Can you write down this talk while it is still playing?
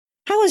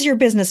How has your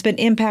business been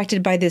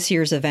impacted by this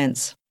year's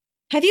events?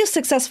 Have you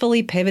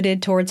successfully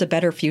pivoted towards a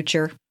better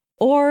future?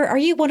 Or are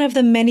you one of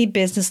the many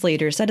business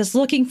leaders that is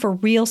looking for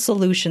real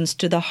solutions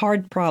to the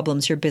hard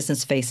problems your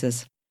business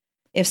faces?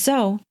 If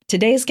so,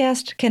 today's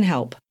guest can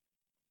help.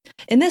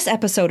 In this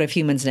episode of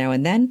Humans Now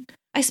and Then,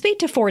 I speak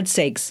to Ford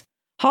Saeks,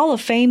 Hall of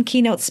Fame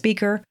keynote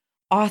speaker,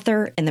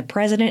 author, and the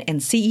president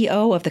and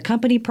CEO of the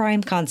company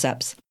Prime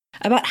Concepts,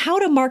 about how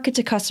to market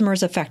to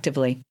customers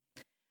effectively,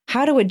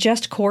 how to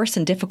adjust course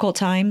in difficult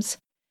times,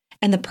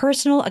 and the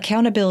personal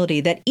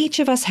accountability that each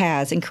of us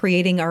has in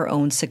creating our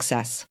own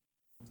success.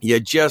 You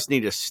just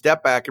need to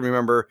step back and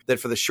remember that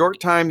for the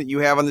short time that you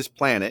have on this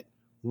planet,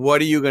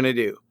 what are you going to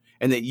do?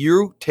 And that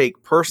you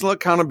take personal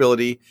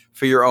accountability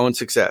for your own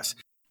success.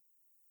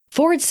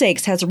 Ford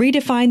Saeks has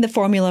redefined the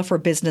formula for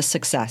business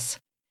success.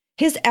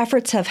 His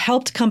efforts have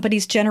helped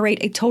companies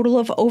generate a total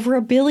of over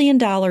 $1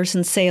 billion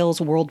in sales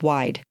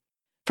worldwide.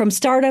 From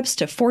startups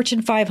to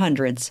Fortune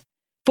 500s,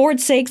 Ford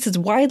Saeks is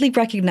widely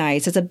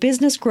recognized as a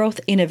business growth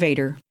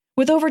innovator.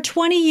 With over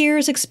 20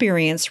 years'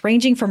 experience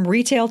ranging from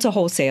retail to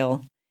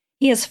wholesale,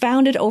 he has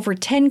founded over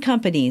 10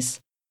 companies,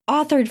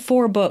 authored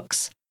 4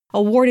 books,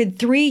 awarded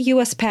 3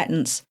 U.S.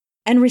 patents,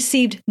 and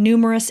received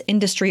numerous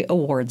industry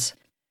awards.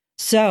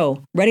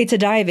 So, ready to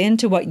dive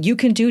into what you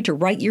can do to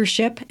right your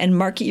ship and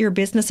market your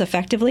business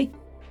effectively?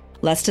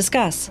 Let's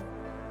discuss.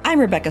 I'm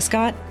Rebecca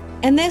Scott,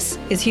 and this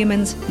is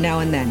Humans Now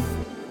and Then.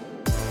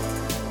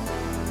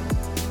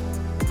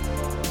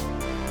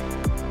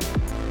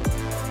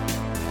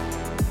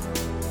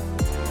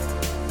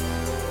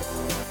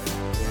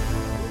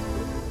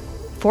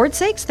 Ford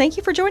Saeks, thank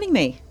you for joining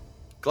me.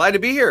 Glad to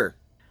be here.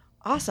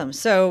 Awesome.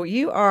 So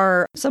you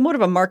are somewhat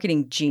of a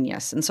marketing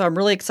genius, and so I'm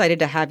really excited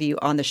to have you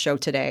on the show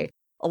today.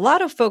 A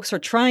lot of folks are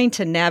trying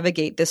to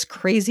navigate this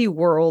crazy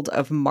world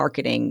of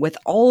marketing with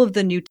all of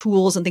the new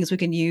tools and things we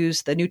can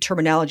use, the new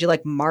terminology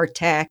like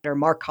MarTech or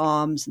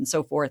Marcoms and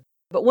so forth.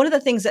 But one of the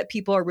things that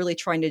people are really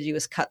trying to do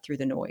is cut through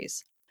the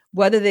noise,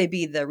 whether they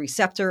be the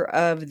receptor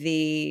of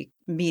the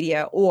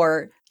media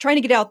or trying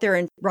to get out there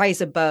and rise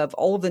above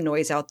all of the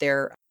noise out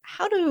there.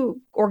 How do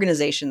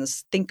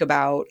organizations think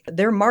about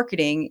their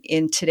marketing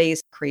in today's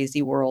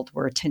crazy world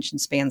where attention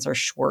spans are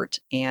short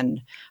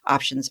and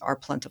options are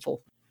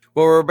plentiful?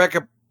 Well,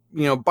 Rebecca,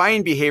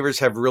 buying behaviors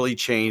have really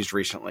changed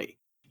recently.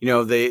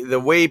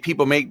 The way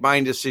people make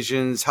buying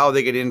decisions, how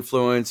they get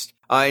influenced,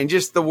 and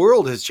just the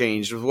world has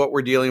changed with what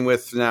we're dealing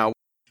with now.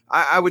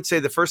 I would say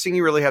the first thing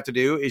you really have to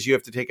do is you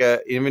have to take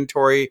an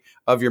inventory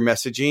of your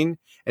messaging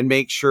and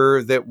make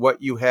sure that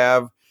what you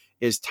have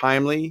is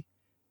timely,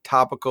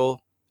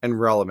 topical, and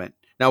relevant.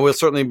 Now, we'll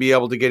certainly be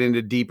able to get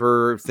into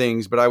deeper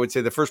things, but I would say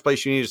the first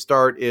place you need to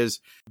start is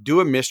do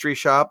a mystery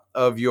shop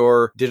of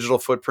your digital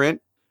footprint.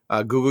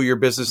 Google your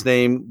business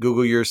name,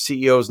 Google your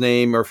CEO's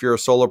name, or if you're a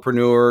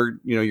solopreneur,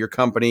 your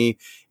company.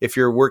 If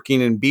you're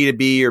working in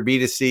B2B or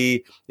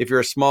B2C, if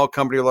you're a small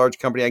company or large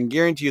company, I can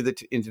guarantee you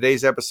that in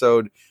today's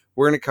episode,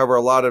 we're going to cover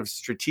a lot of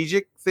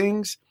strategic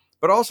things,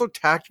 but also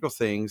tactical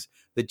things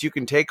that you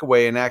can take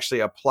away and actually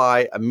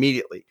apply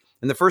immediately.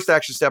 And the first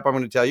action step I'm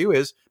going to tell you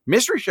is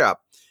mystery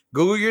shop.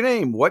 Google your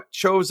name. What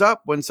shows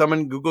up when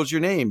someone Googles your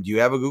name? Do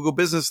you have a Google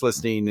business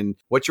listing? And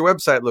what's your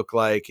website look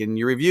like and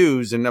your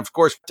reviews? And of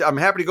course, I'm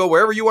happy to go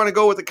wherever you want to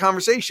go with the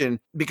conversation,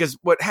 because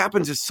what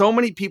happens is so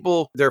many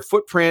people, their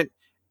footprint,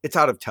 it's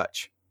out of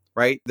touch,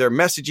 right? Their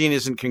messaging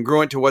isn't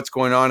congruent to what's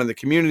going on in the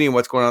community and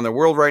what's going on in the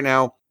world right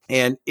now.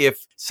 And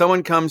if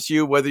someone comes to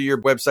you, whether your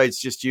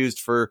website's just used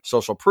for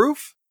social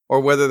proof,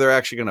 or whether they're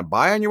actually going to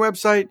buy on your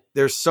website,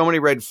 there's so many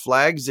red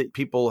flags that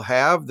people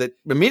have that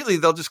immediately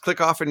they'll just click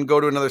off and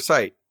go to another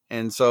site.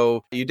 And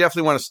so you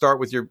definitely want to start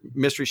with your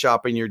mystery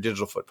shopping, your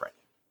digital footprint.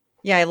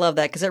 Yeah, I love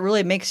that because it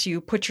really makes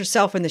you put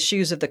yourself in the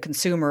shoes of the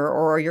consumer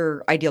or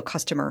your ideal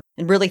customer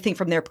and really think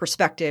from their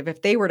perspective.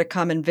 If they were to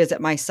come and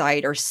visit my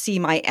site or see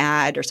my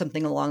ad or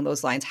something along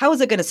those lines, how is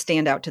it going to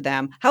stand out to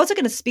them? How is it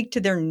going to speak to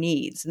their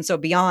needs? And so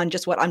beyond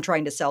just what I'm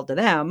trying to sell to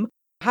them,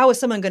 how is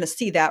someone going to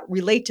see that,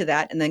 relate to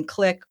that, and then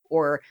click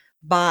or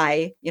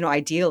buy,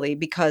 ideally,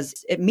 because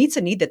it meets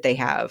a need that they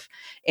have.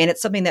 And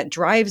it's something that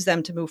drives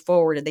them to move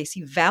forward and they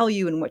see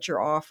value in what you're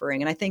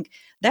offering. And I think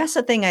that's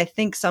the thing I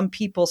think some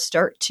people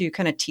start to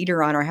kind of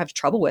teeter on or have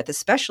trouble with,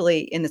 especially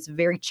in this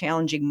very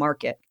challenging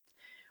market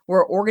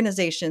where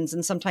organizations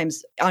and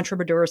sometimes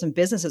entrepreneurs and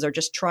businesses are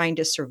just trying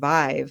to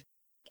survive.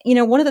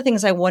 One of the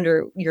things I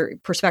wonder your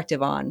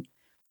perspective on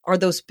are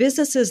those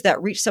businesses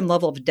that reach some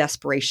level of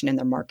desperation in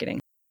their marketing.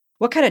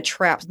 What kind of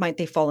traps might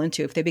they fall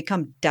into if they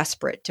become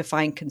desperate to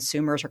find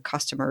consumers or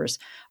customers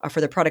for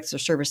their products or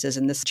services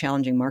in this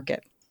challenging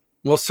market?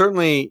 Well,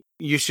 certainly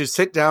you should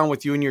sit down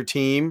with you and your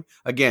team.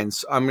 Again,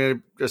 I'm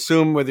going to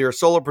assume whether you're a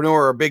solopreneur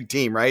or a big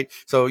team, right?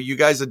 So you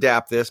guys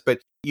adapt this, but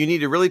you need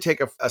to really take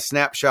a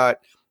snapshot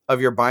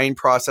of your buying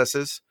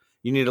processes.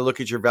 You need to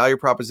look at your value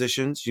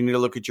propositions. You need to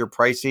look at your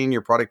pricing,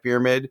 your product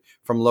pyramid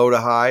from low to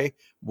high.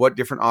 What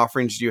different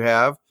offerings do you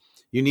have?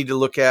 You need to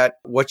look at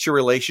what's your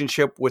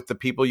relationship with the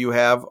people you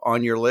have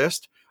on your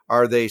list.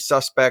 Are they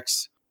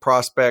suspects,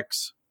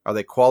 prospects? Are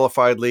they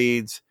qualified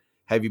leads?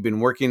 Have you been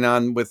working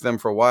on with them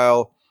for a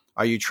while?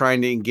 Are you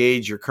trying to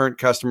engage your current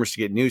customers to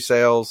get new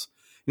sales?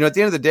 At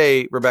the end of the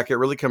day, Rebecca, it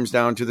really comes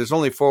down to there's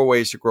only 4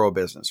 ways to grow a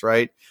business,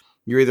 right?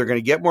 You're either going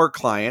to get more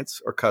clients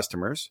or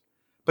customers,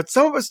 but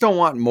some of us don't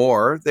want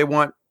more. They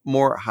want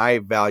more high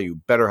value,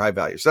 better high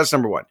value. So that's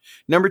number 1.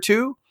 Number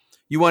 2,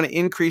 you want to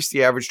increase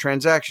the average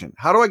transaction.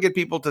 How do I get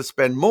people to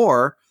spend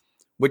more?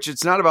 Which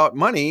it's not about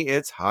money.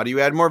 It's how do you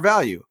add more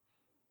value?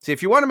 See,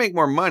 if you want to make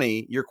more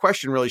money, your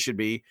question really should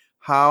be,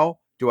 how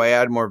do I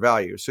add more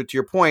value? So to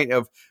your point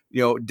of,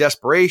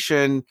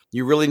 desperation,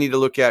 you really need to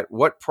look at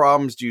what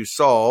problems do you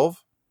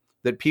solve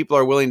that people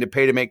are willing to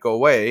pay to make go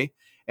away?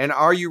 And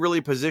are you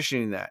really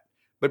positioning that?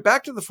 But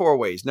back to the 4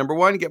 ways. Number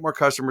 1, get more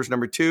customers.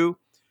 Number 2,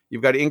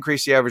 you've got to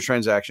increase the average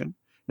transaction.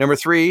 Number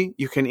 3,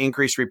 you can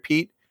increase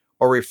repeat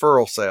or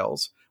referral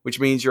sales, which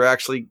means you're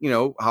actually,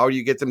 how do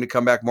you get them to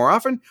come back more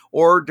often?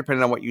 Or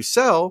depending on what you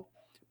sell,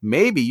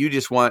 maybe you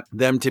just want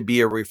them to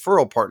be a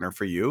referral partner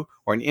for you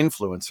or an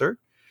influencer.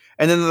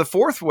 And then the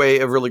 4th way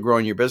of really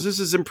growing your business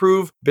is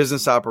improve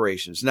business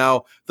operations.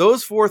 Now,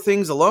 those 4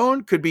 things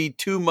alone could be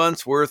 2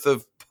 months worth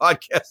of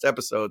podcast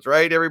episodes,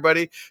 right,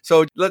 everybody?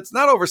 So let's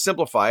not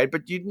oversimplify it,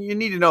 but you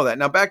need to know that.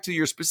 Now, back to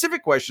your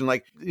specific question,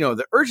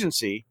 the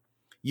urgency,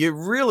 you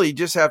really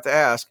just have to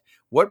ask,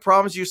 what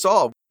problems do you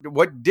solve?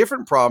 What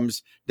different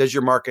problems does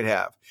your market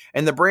have?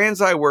 And the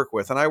brands I work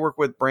with, and I work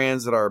with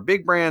brands that are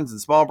big brands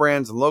and small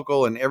brands and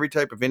local and every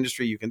type of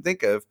industry you can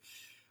think of,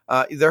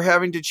 they're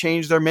having to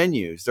change their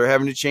menus. They're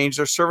having to change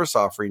their service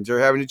offerings. They're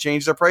having to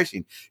change their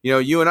pricing.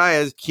 You and I,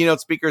 as keynote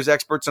speakers,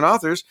 experts, and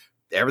authors,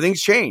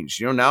 everything's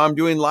changed. Now I'm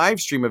doing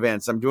live stream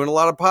events. I'm doing a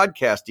lot of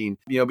podcasting,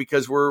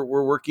 because we're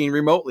working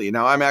remotely.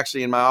 Now I'm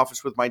actually in my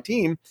office with my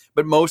team,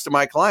 but most of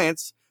my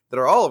clients that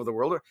are all over the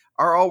world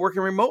are all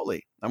working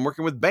remotely. I'm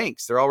working with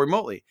banks. They're all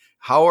remotely.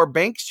 How are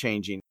banks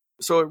changing?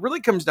 So it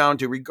really comes down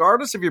to,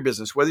 regardless of your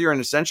business, whether you're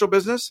an essential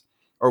business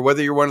or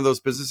whether you're one of those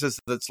businesses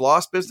that's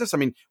lost business. I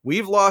mean,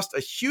 we've lost a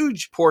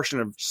huge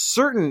portion of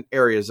certain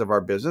areas of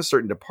our business,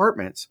 certain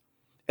departments,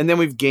 and then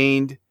we've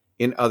gained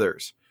in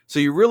others. So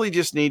you really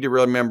just need to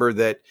remember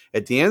that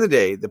at the end of the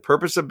day, the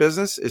purpose of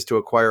business is to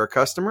acquire a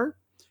customer,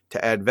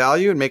 to add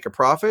value and make a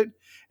profit.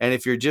 And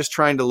if you're just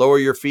trying to lower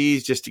your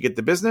fees just to get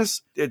the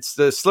business, it's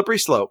the slippery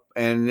slope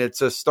and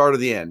it's a start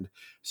of the end.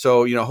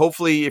 So,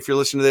 hopefully if you're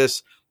listening to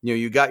this,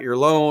 you got your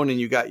loan and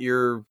you got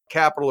your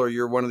capital, or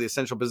you're one of the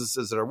essential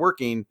businesses that are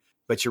working,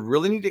 but you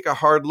really need to take a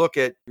hard look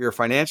at your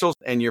financials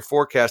and your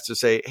forecast to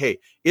say, hey,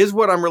 is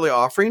what I'm really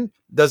offering,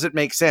 does it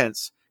make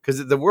sense?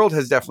 Because the world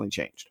has definitely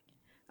changed.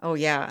 Oh,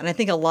 yeah. And I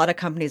think a lot of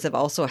companies have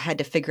also had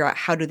to figure out,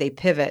 how do they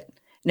pivot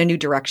in a new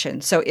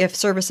direction? So if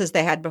services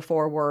they had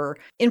before were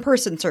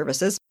in-person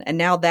services, and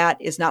now that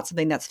is not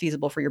something that's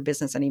feasible for your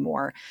business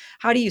anymore,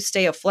 how do you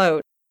stay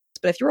afloat?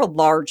 But if you're a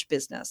large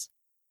business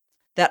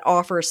that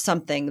offers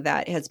something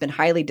that has been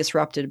highly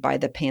disrupted by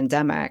the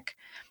pandemic,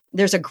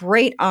 there's a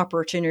great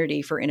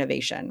opportunity for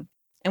innovation.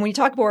 And when you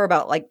talk more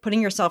about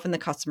putting yourself in the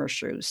customer's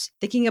shoes,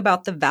 thinking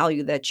about the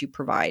value that you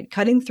provide,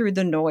 cutting through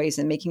the noise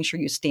and making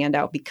sure you stand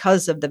out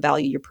because of the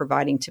value you're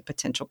providing to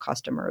potential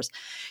customers,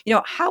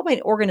 how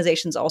might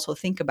organizations also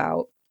think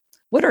about,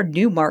 what are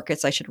new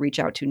markets I should reach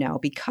out to now?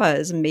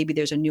 Because maybe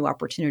there's a new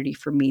opportunity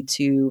for me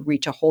to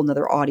reach a whole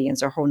nother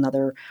audience or a whole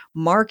nother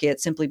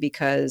market simply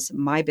because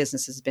my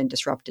business has been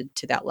disrupted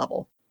to that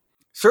level.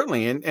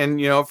 Certainly.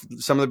 And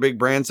some of the big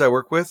brands I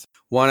work with,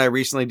 one I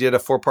recently did a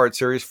 4-part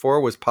series for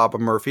was Papa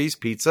Murphy's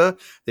Pizza.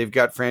 They've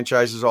got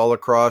franchises all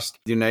across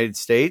the United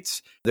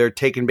States. They're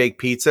take and bake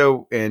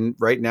pizza. And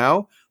right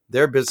now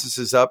their business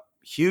is up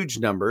huge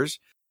numbers.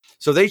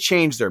 So they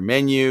changed their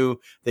menu.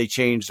 They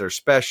changed their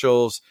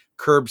specials,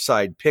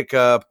 curbside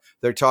pickup.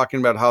 They're talking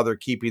about how they're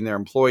keeping their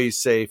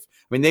employees safe.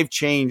 I mean, they've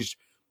changed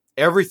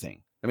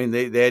everything. I mean,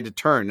 they had to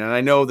turn. And I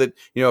know that,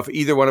 if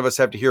either one of us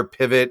have to hear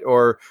pivot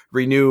or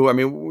renew,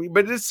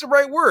 but it's the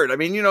right word. I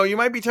mean, you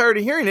might be tired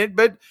of hearing it,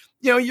 but,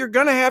 you're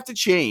going to have to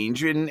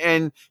change.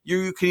 And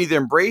you can either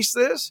embrace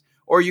this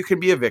or you can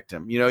be a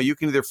victim. You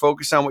can either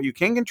focus on what you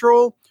can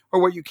control or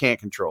what you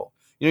can't control.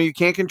 You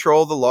can't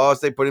control the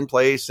laws they put in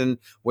place and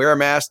wear a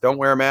mask, don't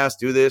wear a mask,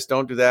 do this,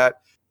 don't do that.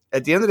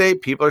 At the end of the day,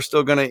 people are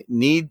still going to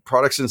need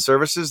products and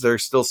services. They're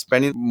still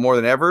spending more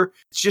than ever.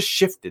 It's just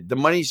shifted. The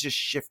money's just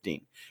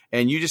shifting.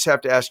 And you just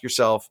have to ask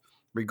yourself,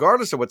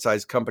 regardless of what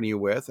size company you're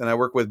with, and I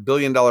work with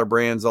billion-dollar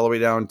brands all the way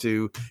down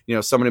to,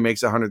 someone who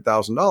makes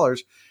 $100,000,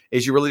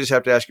 is you really just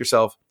have to ask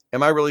yourself,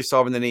 am I really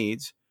solving the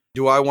needs?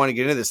 Do I want to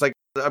get into this?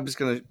 I'm just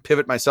going to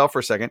pivot myself for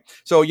a second.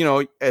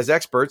 So, as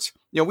experts,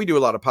 we do a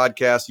lot of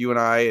podcasts, you and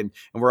I, and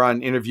we're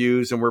on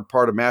interviews and we're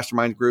part of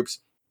mastermind groups.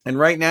 And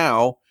right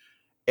now,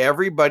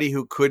 everybody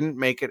who couldn't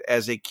make it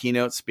as a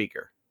keynote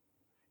speaker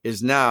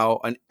is now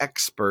an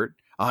expert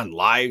on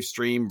live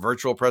stream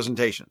virtual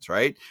presentations,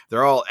 right?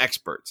 They're all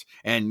experts.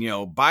 And,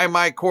 buy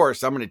my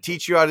course, I'm going to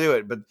teach you how to do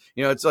it. But,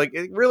 it's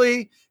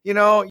really, you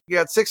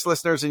got 6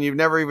 listeners and you've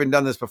never even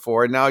done this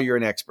before. And now you're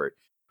an expert.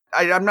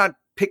 I'm not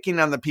picking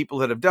on the people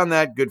that have done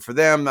that. Good for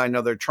them. I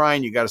know they're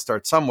trying. You got to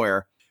start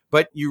somewhere.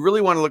 But you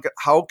really want to look at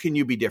how can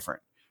you be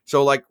different?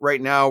 So like right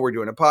now we're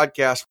doing a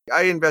podcast.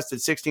 I invested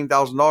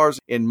 $16,000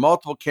 in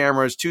multiple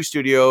cameras, 2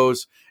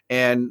 studios,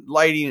 and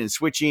lighting and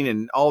switching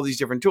and all these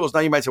different tools.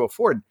 Now you might say, well,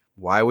 Ford,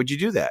 why would you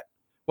do that?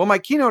 Well, my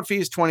keynote fee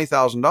is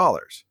 $20,000,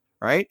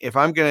 right? If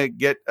I'm going to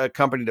get a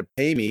company to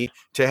pay me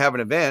to have an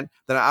event,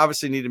 then I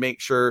obviously need to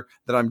make sure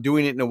that I'm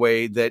doing it in a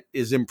way that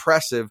is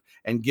impressive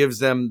and gives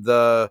them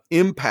the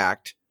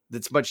impact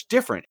that's much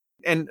different.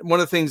 And one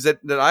of the things that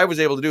I was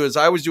able to do is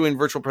I was doing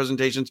virtual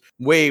presentations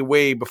way,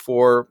 way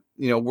before,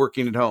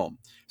 working at home.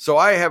 So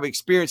I have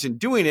experience in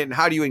doing it and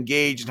how do you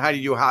engage and how do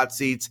you do hot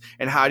seats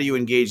and how do you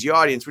engage the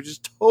audience, which is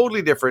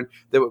totally different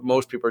than what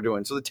most people are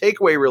doing. So the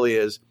takeaway really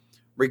is,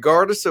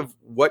 regardless of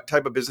what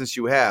type of business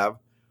you have,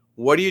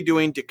 what are you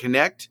doing to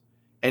connect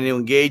and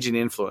engage and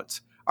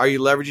influence? Are you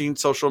leveraging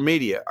social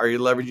media? Are you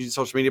leveraging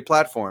social media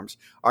platforms?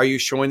 Are you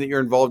showing that you're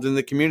involved in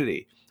the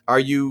community? Are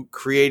you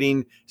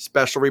creating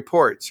special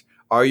reports?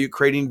 Are you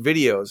creating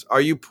videos?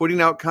 Are you putting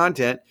out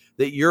content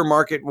that your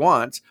market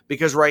wants?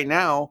 Because right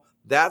now,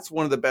 that's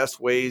one of the best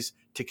ways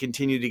to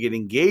continue to get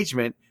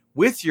engagement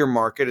with your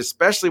market,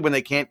 especially when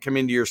they can't come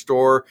into your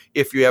store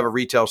if you have a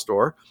retail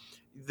store.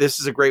 This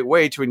is a great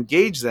way to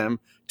engage them,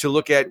 to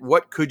look at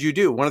what could you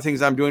do. One of the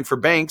things I'm doing for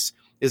banks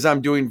is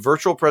I'm doing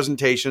virtual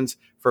presentations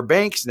for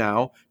banks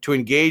now to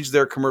engage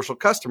their commercial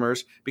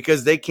customers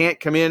because they can't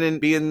come in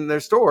and be in their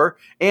store.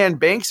 And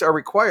banks are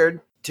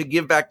required to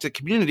give back to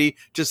community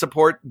to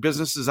support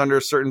businesses under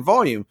a certain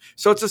volume.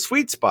 So it's a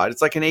sweet spot.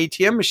 It's like an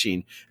ATM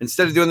machine.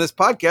 Instead of doing this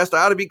podcast,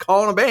 I ought to be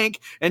calling a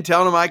bank and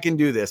telling them I can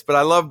do this. But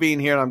I love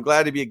being here and I'm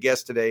glad to be a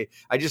guest today.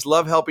 I just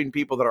love helping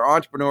people that are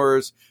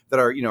entrepreneurs, that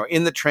are,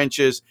 in the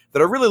trenches,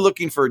 that are really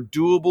looking for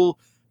doable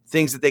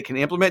things that they can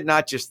implement,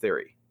 not just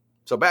theory.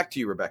 So back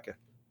to you, Rebecca.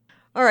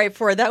 All right,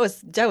 Ford, that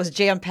was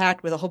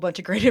jam-packed with a whole bunch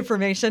of great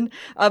information.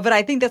 But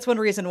I think that's one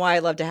reason why I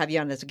love to have you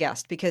on as a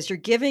guest, because you're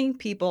giving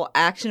people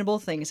actionable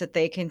things that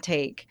they can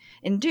take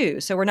and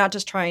do. So we're not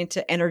just trying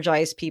to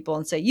energize people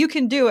and say, you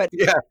can do it.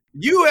 Yeah,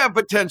 you have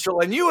potential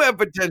and you have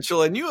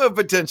potential and you have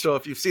potential.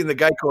 If you've seen the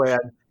Geico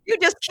ad. You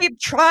just keep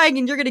trying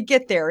and you're going to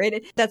get there.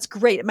 That's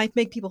great. It might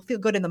make people feel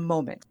good in the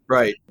moment.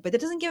 Right. But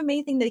it doesn't give them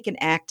anything they can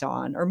act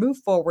on or move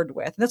forward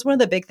with. And that's one of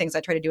the big things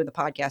I try to do in the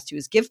podcast too,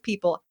 is give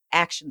people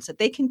actions that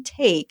they can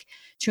take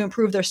to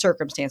improve their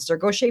circumstances or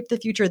go shape the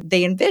future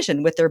they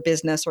envision with their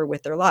business or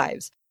with their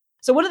lives.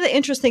 So one of the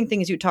interesting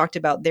things you talked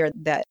about there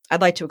that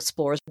I'd like to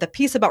explore is the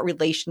piece about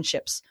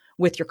relationships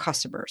with your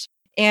customers.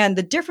 And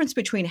the difference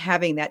between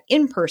having that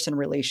in-person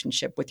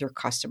relationship with your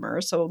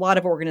customers. So a lot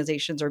of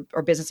organizations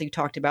or businesses you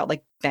talked about,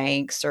 like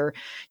banks or,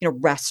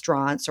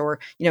 restaurants or,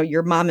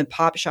 your mom and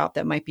pop shop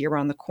that might be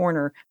around the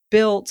corner,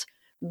 built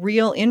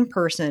real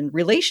in-person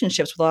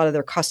relationships with a lot of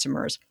their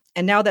customers.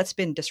 And now that's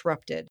been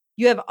disrupted.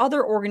 You have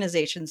other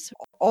organizations,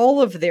 all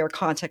of their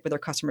contact with their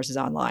customers is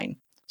online.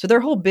 So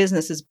their whole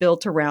business is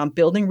built around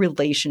building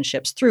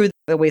relationships through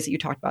the ways that you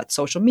talked about,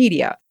 social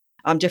media.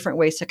 Different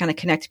ways to kind of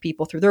connect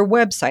people through their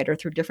website or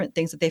through different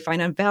things that they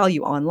find on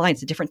value online.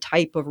 It's a different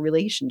type of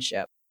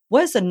relationship.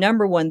 What is the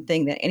number one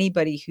thing that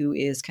anybody who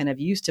is kind of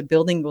used to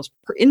building those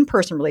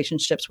in-person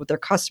relationships with their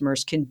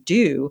customers can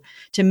do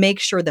to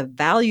make sure the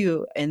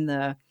value and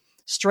the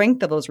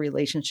strength of those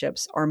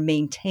relationships are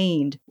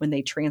maintained when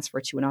they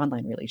transfer to an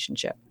online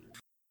relationship?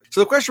 So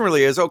the question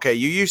really is, okay,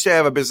 you used to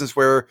have a business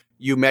where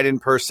you met in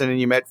person and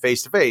you met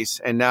face to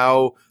face, and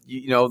now,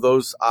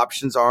 those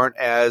options aren't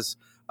as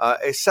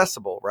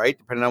accessible, right?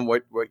 Depending on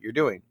what you're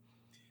doing.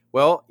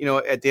 Well,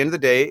 at the end of the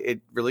day,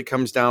 it really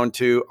comes down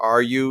to,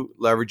 are you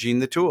leveraging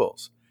the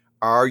tools?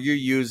 Are you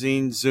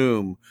using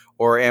Zoom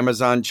or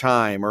Amazon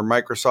Chime or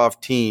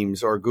Microsoft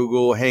Teams or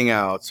Google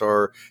Hangouts?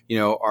 Or,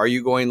 are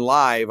you going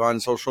live on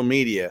social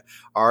media?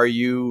 Are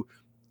you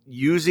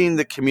using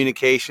the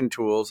communication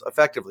tools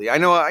effectively? I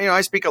know, I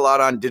speak a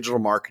lot on digital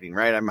marketing,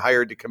 right? I'm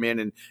hired to come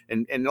in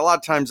and a lot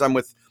of times I'm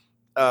with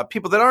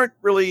people that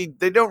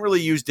don't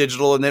really use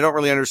digital and they don't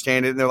really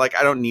understand it. And they're like,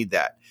 I don't need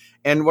that.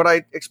 And what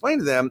I explain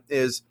to them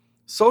is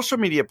social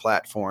media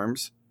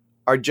platforms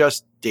are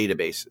just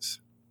databases.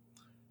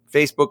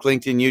 Facebook,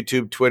 LinkedIn,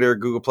 YouTube, Twitter,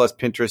 Google+,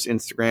 Pinterest,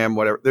 Instagram,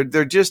 whatever.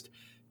 They're just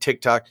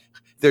TikTok.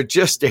 They're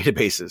just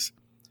databases.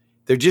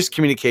 They're just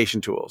communication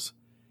tools.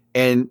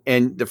 And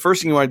the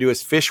first thing you want to do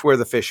is fish where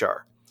the fish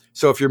are.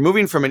 So if you're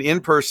moving from an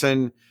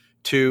in-person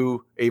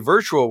to a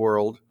virtual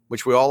world,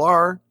 which we all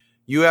are,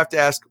 you have to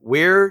ask,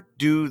 where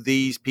do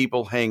these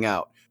people hang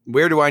out?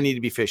 Where do I need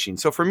to be fishing?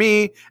 So for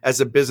me, as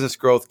a business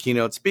growth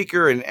keynote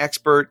speaker and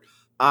expert,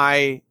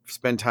 I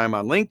spend time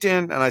on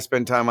LinkedIn and I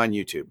spend time on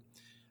YouTube.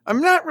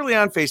 I'm not really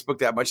on Facebook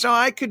that much. Now,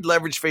 I could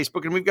leverage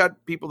Facebook, and we've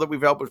got people that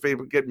we've helped with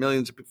Facebook get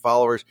millions of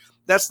followers.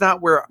 That's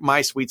not where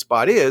my sweet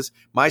spot is.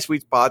 My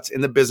sweet spot's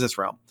in the business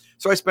realm.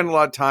 So I spend a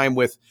lot of time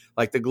with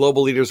like the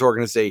Global Leaders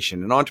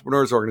Organization and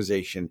Entrepreneurs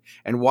Organization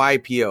and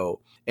YPO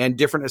and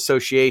different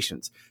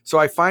associations. So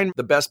I find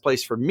the best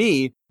place for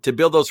me to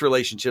build those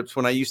relationships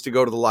when I used to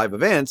go to the live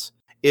events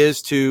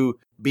is to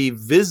be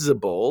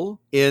visible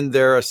in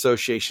their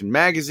association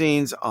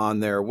magazines,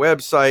 on their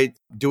website,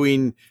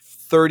 doing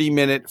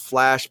 30-minute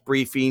flash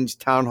briefings,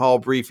 town hall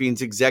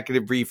briefings,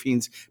 executive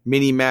briefings,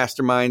 mini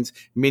masterminds,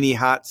 mini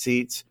hot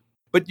seats.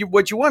 But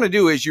what you want to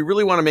do is you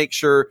really want to make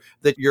sure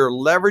that you're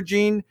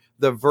leveraging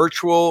the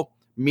virtual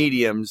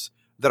mediums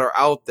that are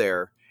out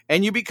there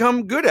and you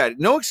become good at it.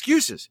 No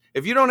excuses.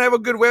 If you don't have a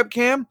good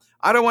webcam,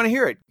 I don't want to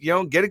hear it.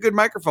 Get a good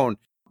microphone.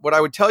 What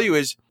I would tell you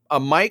is a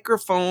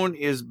microphone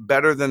is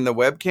better than the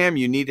webcam.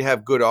 You need to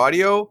have good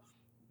audio.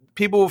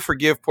 People will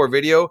forgive poor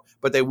video,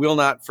 but they will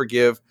not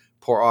forgive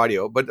poor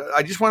audio. But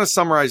I just want to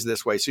summarize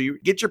this way. So you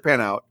get your pen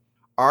out.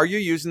 Are you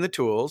using the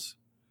tools?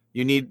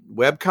 You need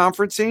web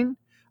conferencing.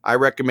 I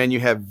recommend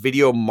you have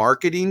video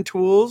marketing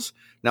tools.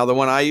 Now, the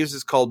one I use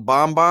is called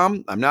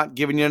BombBomb. I'm not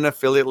giving you an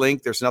affiliate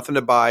link. There's nothing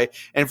to buy.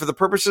 And for the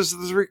purposes of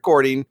this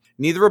recording,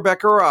 neither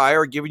Rebecca or I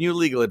are giving you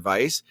legal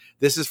advice.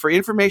 This is for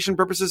information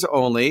purposes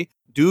only.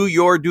 Do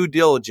your due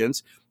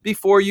diligence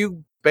before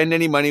you spend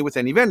any money with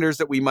any vendors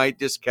that we might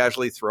just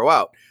casually throw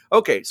out.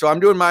 Okay, so I'm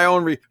doing my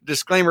own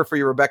disclaimer for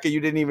you, Rebecca. You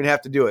didn't even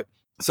have to do it.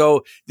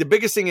 So the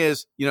biggest thing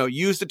is,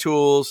 use the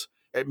tools.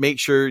 Make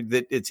sure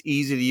that it's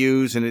easy to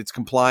use and it's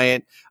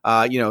compliant.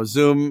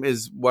 Zoom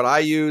is what I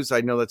use.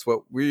 I know that's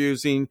what we're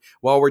using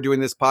while we're doing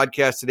this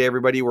podcast today,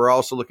 everybody. We're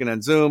also looking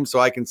on Zoom so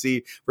I can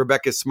see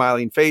Rebecca's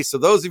smiling face. So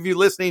those of you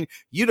listening,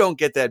 you don't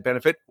get that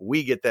benefit.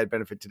 We get that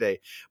benefit today.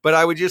 But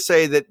I would just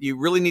say that you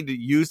really need to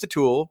use the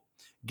tool,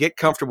 get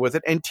comfortable with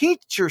it, and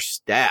teach your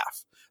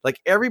staff. Like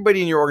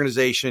everybody in your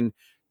organization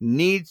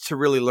needs to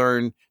really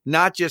learn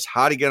not just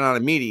how to get on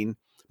a meeting,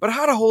 but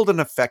how to hold an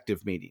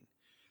effective meeting.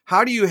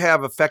 How do you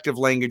have effective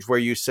language where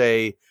you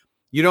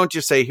don't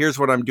just say, here's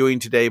what I'm doing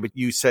today, but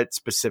you set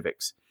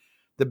specifics?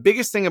 The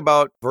biggest thing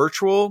about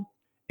virtual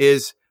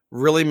is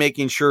really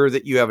making sure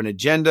that you have an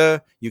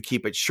agenda, you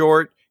keep it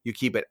short, you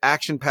keep it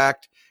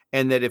action-packed,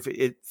 and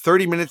that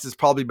 30 minutes is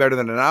probably better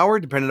than an hour,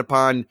 depending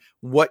upon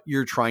what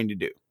you're trying to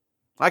do.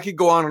 I could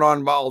go on and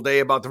on all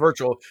day about the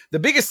virtual. The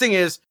biggest thing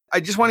is, I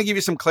just want to give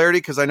you some clarity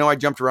because I know I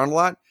jumped around a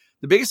lot.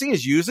 The biggest thing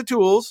is use the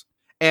tools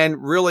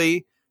and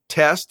really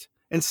test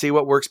and see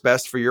what works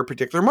best for your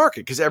particular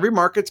market, because every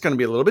market's going to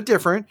be a little bit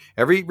different.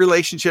 Every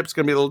relationship's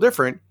going to be a little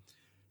different.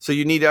 So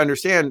you need to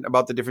understand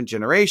about the different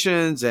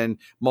generations and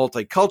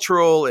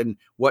multicultural and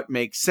what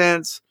makes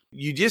sense.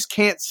 You just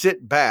can't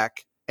sit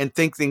back and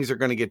think things are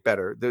going to get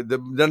better.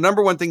 The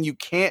number one thing you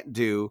can't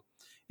do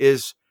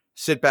is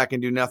sit back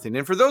and do nothing.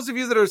 And for those of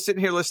you that are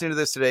sitting here listening to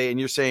this today and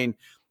you're saying,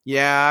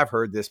 yeah, I've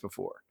heard this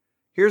before.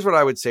 Here's what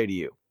I would say to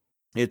you.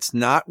 It's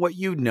not what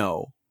you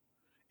know.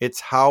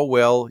 It's how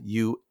well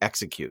you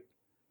execute.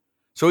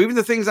 So even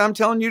the things I'm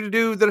telling you to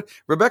do, that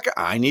Rebecca,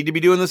 I need to be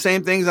doing the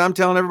same things I'm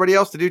telling everybody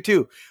else to do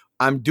too.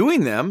 I'm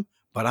doing them,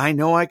 but I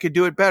know I could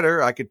do it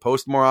better. I could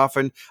post more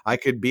often. I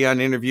could be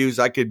on interviews.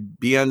 I could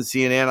be on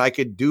CNN. I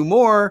could do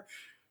more.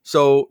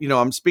 So,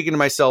 I'm speaking to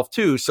myself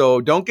too. So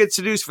don't get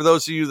seduced. For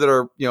those of you that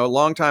are,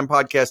 longtime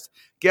podcast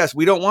guests,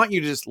 we don't want you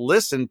to just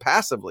listen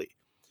passively.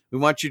 We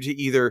want you to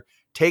either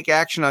take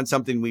action on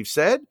something we've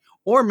said,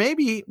 or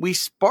maybe we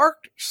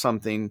sparked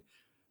something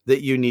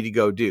that you need to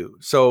go do.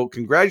 So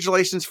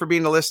congratulations for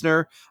being a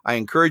listener. I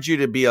encourage you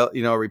to be a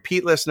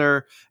repeat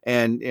listener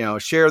and,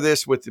 share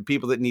this with the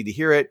people that need to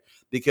hear it,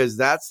 because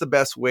that's the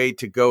best way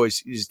to go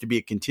is to be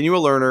a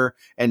continual learner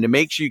and to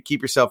make sure you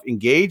keep yourself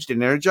engaged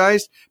and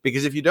energized,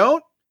 because if you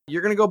don't,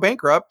 you're going to go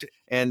bankrupt,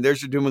 and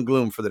there's your doom and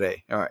gloom for the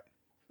day. All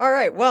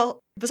right. Well,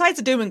 besides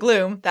the doom and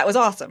gloom, that was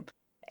awesome.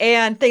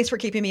 And thanks for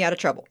keeping me out of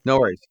trouble. No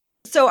worries.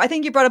 So I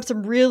think you brought up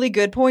some really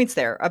good points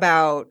there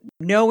about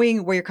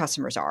knowing where your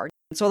customers are.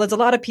 So there's a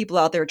lot of people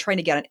out there trying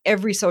to get on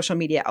every social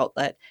media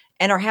outlet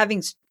and are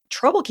having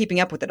trouble keeping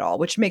up with it all,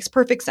 which makes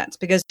perfect sense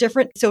because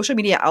different social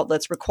media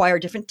outlets require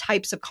different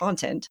types of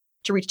content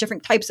to reach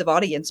different types of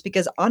audience,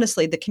 because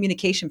honestly, the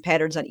communication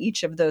patterns on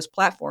each of those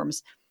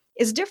platforms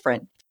is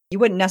different. You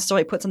wouldn't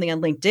necessarily put something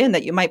on LinkedIn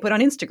that you might put on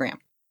Instagram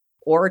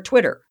or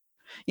Twitter.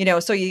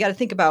 So you got to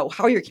think about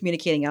how you're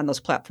communicating on those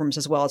platforms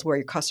as well as where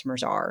your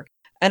customers are.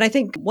 And I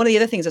think one of the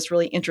other things that's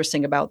really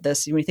interesting about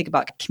this, when you think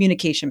about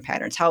communication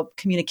patterns, how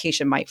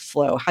communication might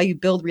flow, how you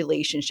build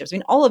relationships,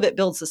 all of it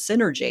builds a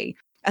synergy.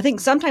 I think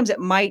sometimes it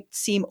might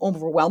seem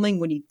overwhelming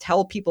when you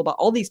tell people about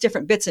all these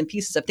different bits and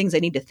pieces of things they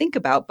need to think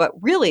about. But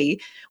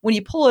really, when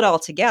you pull it all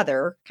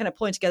together, kind of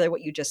pulling together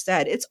what you just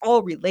said, it's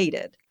all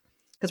related,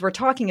 because we're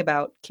talking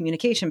about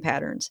communication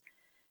patterns,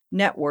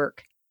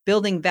 network,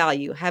 building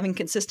value, having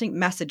consistent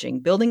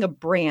messaging, building a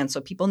brand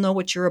so people know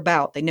what you're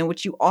about. They know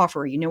what you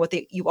offer. You know what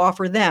you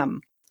offer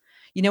them.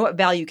 You know what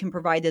value can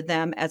provide to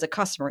them as a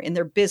customer in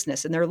their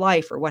business, in their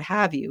life, or what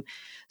have you.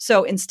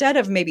 So instead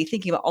of maybe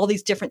thinking about all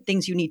these different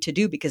things you need to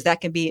do, because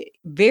that can be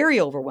very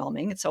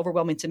overwhelming, it's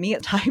overwhelming to me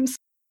at times,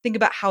 think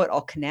about how it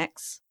all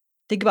connects.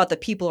 Think about the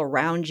people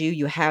around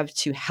you have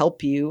to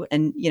help you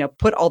and,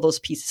 put all those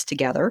pieces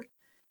together.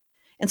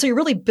 And so you're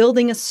really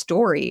building a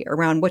story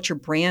around what your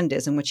brand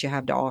is and what you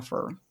have to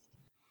offer.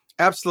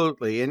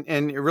 Absolutely.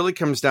 And it really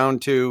comes down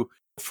to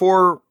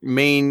 4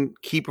 main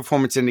key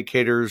performance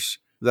indicators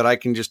that I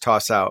can just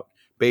toss out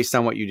based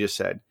on what you just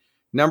said.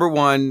 Number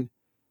 1,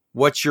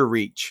 what's your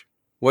reach?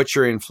 What's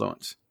your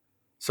influence?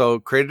 So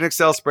create an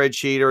Excel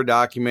spreadsheet or a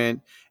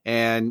document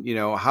and,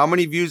 how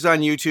many views on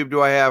YouTube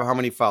do I have? How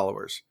many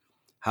followers?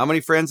 How many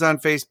friends on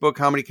Facebook?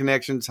 How many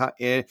connections?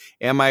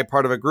 Am I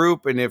part of a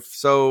group? And if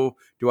so,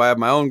 do I have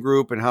my own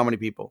group and how many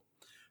people?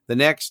 The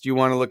next, you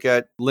want to look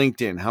at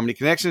LinkedIn. How many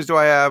connections do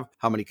I have?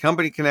 How many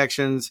company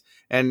connections?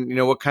 And,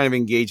 what kind of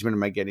engagement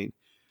am I getting?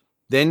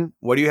 Then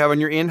what do you have on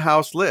your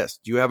in-house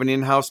list? Do you have an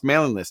in-house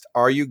mailing list?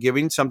 Are you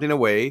giving something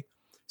away?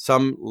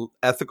 Some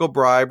ethical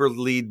bribe or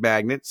lead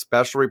magnet,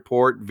 special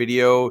report,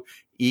 video,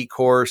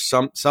 e-course,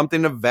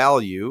 something of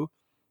value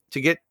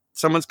to get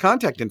someone's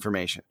contact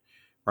information,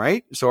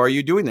 right? So are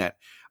you doing that?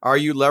 Are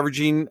you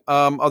leveraging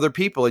other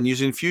people and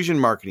using Fusion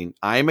marketing?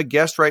 I am a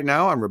guest right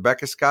now on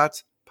Rebecca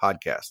Scott's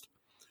podcast.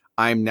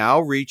 I'm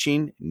now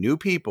reaching new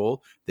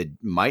people that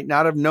might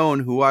not have known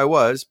who I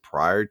was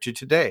prior to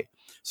today.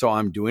 So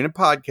I'm doing a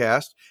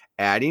podcast,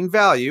 adding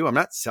value. I'm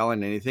not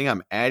selling anything.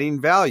 I'm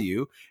adding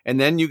value. And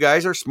then you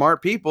guys are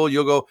smart people.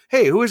 You'll go,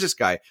 hey, who is this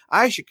guy?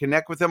 I should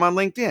connect with him on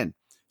LinkedIn.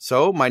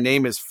 So my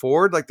name is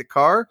Ford, like the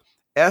car,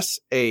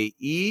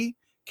 SAEKS,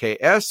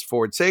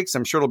 Ford Sakes.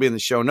 I'm sure it'll be in the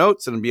show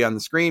notes and it'll be on the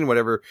screen,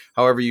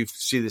 however you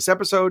see this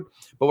episode.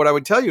 But what I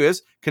would tell you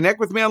is connect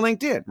with me on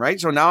LinkedIn, right?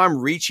 So now I'm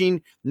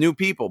reaching new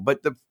people.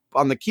 But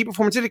on the key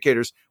performance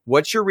indicators,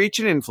 what's your reach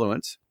and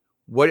influence?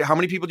 How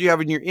many people do you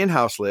have in your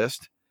in-house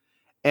list?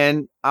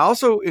 And I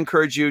also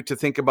encourage you to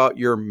think about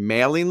your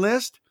mailing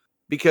list,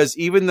 because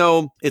even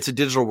though it's a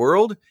digital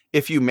world,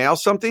 if you mail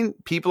something,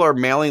 people are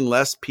mailing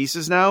less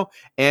pieces now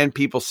and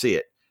people see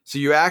it. So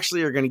you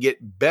actually are going to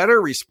get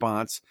better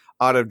response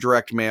out of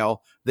direct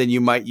mail than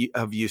you might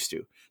have used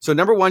to. So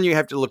number one, you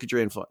have to look at your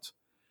influence.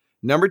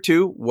 Number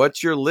two,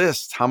 what's your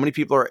list? How many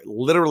people are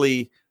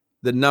literally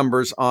the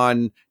numbers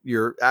on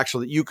your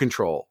actual that you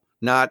control,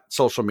 not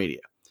social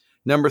media?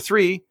 Number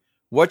three,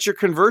 what's your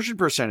conversion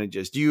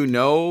percentages? Do you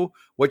know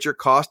what your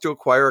cost to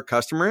acquire a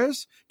customer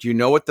is? Do you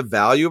know what the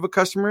value of a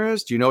customer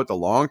is? Do you know what the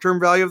long-term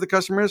value of the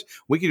customer is?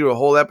 We could do a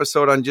whole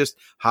episode on just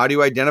how do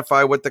you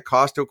identify what the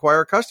cost to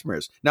acquire a customer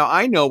is. Now,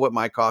 I know what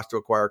my cost to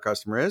acquire a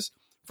customer is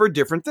for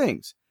different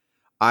things.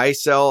 I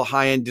sell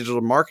high-end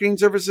digital marketing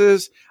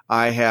services.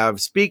 I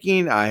have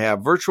speaking. I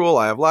have virtual.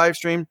 I have live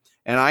stream.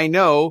 And I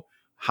know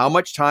how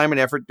much time and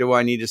effort do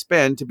I need to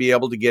spend to be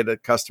able to get a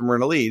customer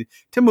and a lead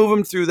to move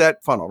them through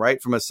that funnel,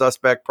 right? From a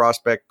suspect,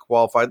 prospect,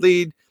 qualified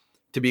lead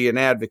to be an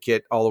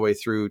advocate all the way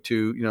through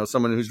to,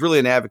 someone who's really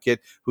an advocate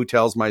who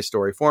tells my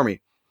story for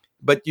me.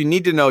 But you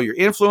need to know your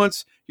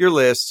influence, your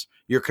lists,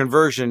 your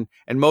conversion,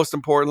 and most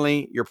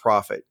importantly, your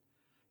profit.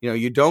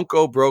 You don't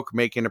go broke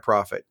making a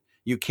profit.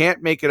 You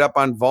can't make it up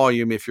on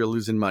volume if you're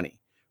losing money.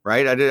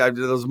 Right. I did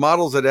those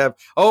models that have,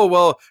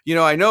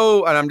 I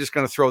know, and I'm just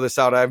going to throw this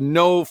out. I have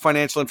no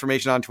financial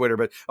information on Twitter,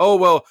 but,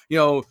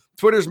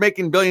 Twitter's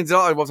making billions of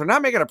dollars. Well, if they're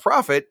not making a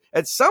profit,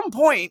 at some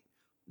point,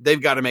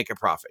 they've got to make a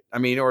profit. I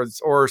mean,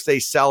 or they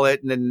sell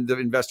it and then the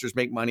investors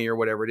make money or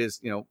whatever it is,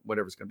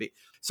 whatever it's going to be.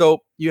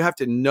 So you have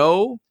to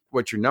know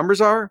what your numbers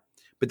are,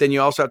 but then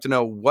you also have to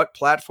know what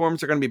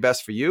platforms are going to be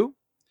best for you.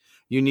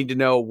 You need to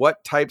know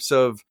what types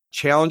of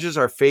challenges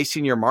are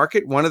facing your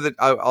market.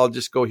 I'll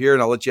just go here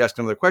and I'll let you ask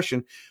another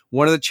question.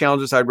 One of the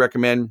challenges I'd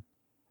recommend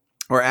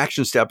or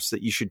action steps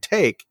that you should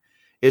take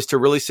is to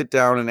really sit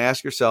down and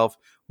ask yourself,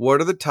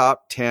 what are the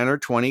top 10 or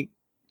 20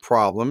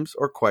 problems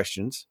or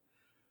questions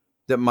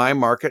that my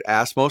market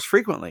asks most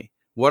frequently?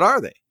 What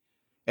are they?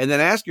 And then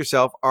ask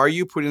yourself, are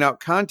you putting out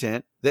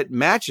content that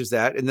matches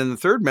that? And then the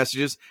third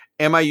message is,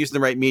 am I using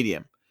the right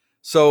medium?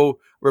 So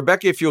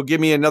Rebecca, if you'll give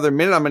me another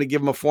minute, I'm going to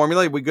give them a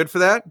formula. Are we good for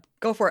that?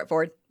 Go for it,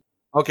 Ford.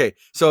 Okay.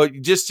 So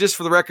just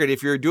for the record,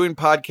 if you're doing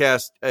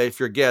podcast, if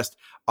you're a guest,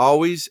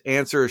 always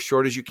answer as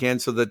short as you can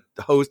so that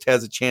the host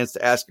has a chance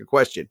to ask a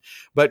question.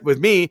 But with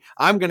me,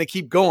 I'm going to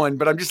keep going,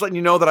 but I'm just letting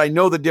you know that I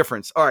know the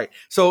difference. All right.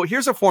 So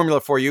here's a formula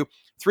for you.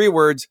 3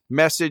 words: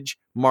 message,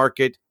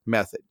 market,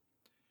 method.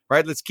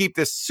 Right? Let's keep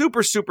this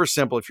super, super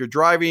simple. If you're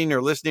driving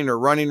or listening or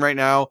running right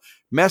now,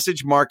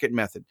 message, market,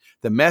 method.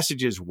 The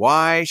message is,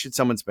 why should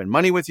someone spend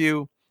money with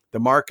you?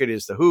 The market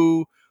is the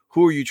who.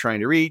 Who are you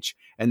trying to reach?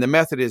 And the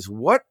method is,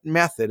 what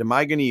method am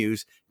I going to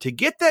use to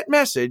get that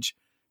message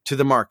to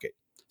the market?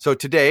 So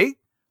today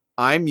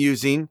I'm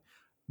using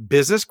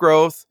business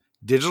growth,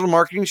 digital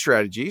marketing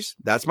strategies.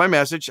 That's my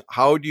message.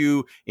 How do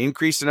you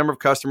increase the number of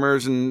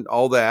customers and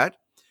all that?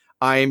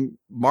 I'm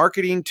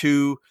marketing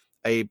to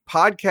a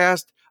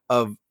podcast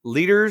of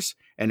leaders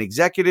and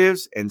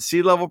executives and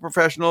C-level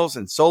professionals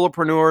and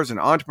solopreneurs and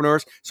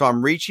entrepreneurs. So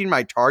I'm reaching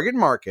my target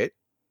market.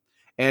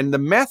 And the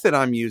method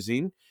I'm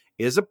using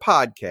is a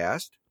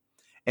podcast,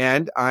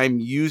 and I'm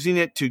using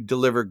it to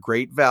deliver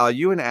great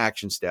value and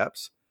action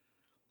steps.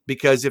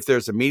 Because if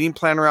there's a meeting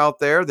planner out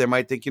there, they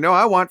might think,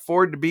 I want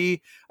Ford to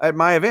be at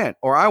my event,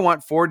 or I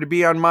want Ford to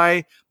be on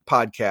my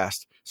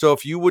podcast. So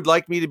if you would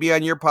like me to be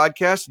on your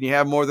podcast and you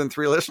have more than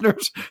 3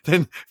 listeners,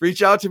 then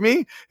reach out to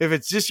me. If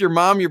it's just your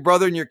mom, your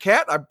brother, and your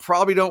cat, I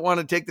probably don't want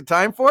to take the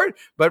time for it.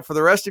 But for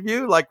the rest of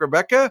you, like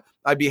Rebecca,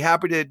 I'd be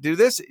happy to do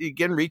this.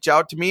 Again, reach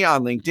out to me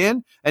on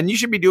LinkedIn. And you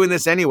should be doing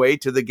this anyway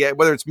to the guest,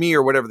 whether it's me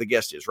or whatever the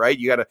guest is, right?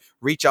 You got to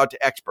reach out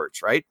to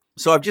experts, right?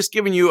 So I've just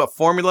given you a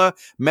formula,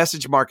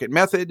 message market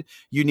method.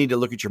 You need to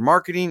look at your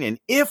marketing. And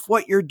if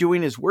what you're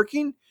doing is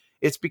working,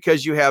 it's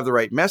because you have the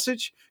right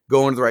message,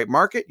 go into the right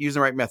market, use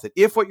the right method.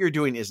 If what you're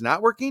doing is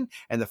not working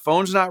and the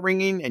phone's not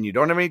ringing and you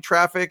don't have any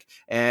traffic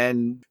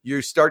and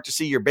you start to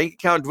see your bank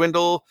account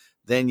dwindle,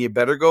 then you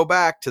better go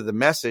back to the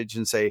message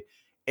and say,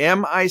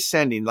 am I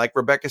sending, like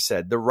Rebecca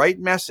said, the right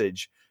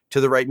message to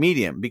the right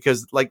medium?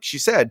 Because like she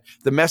said,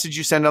 the message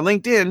you send on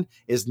LinkedIn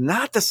is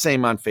not the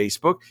same on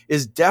Facebook,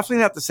 is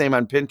definitely not the same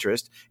on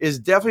Pinterest, is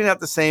definitely not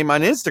the same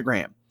on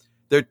Instagram.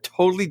 They're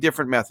totally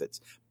different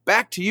methods.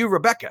 Back to you,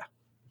 Rebecca.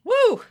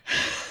 Woo!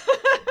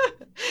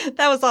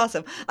 That was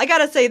awesome. I got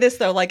to say this,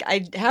 though. Like,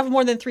 I have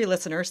more than 3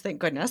 listeners, thank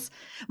goodness.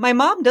 My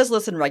mom does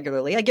listen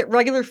regularly. I get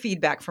regular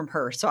feedback from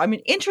her. So I'm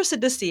interested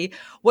to see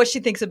what she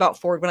thinks about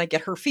Ford when I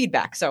get her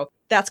feedback. So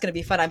that's going to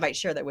be fun. I might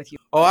share that with you.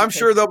 Oh, I'm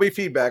sure there'll be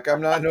feedback. I'm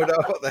not, no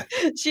doubt about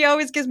that. She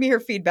always gives me her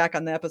feedback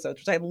on the episodes,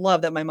 which I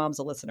love that my mom's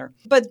a listener.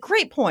 But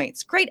great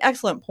points, great,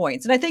 excellent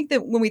points. And I think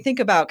that when we think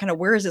about kind of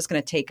where is this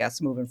going to take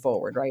us moving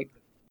forward, right?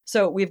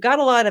 So we've got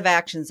a lot of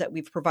actions that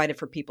we've provided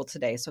for people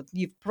today. So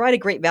you've provided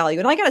great value.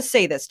 And I got to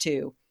say this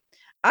too.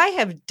 I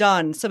have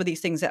done some of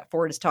these things that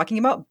Ford is talking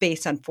about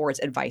based on Ford's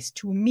advice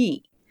to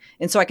me.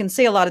 And so I can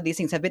say a lot of these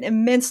things have been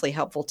immensely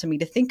helpful to me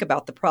to think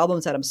about the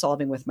problems that I'm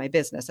solving with my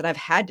business. And I've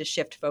had to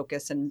shift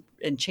focus and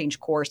change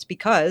course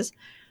because,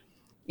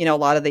 a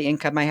lot of the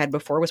income I had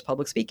before was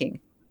public speaking.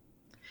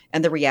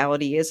 And the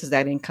reality is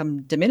that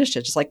income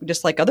diminishes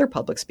just like other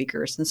public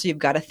speakers. And so you've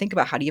got to think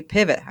about, how do you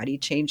pivot? How do you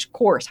change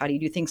course? How do you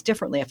do things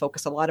differently? I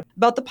focus a lot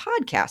about the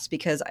podcast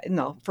because,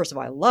 first of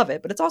all, I love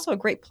it, but it's also a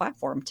great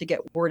platform to get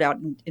word out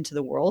into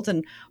the world.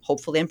 And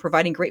hopefully I'm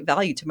providing great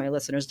value to my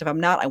listeners. If I'm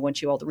not, I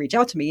want you all to reach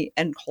out to me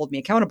and hold me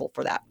accountable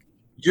for that.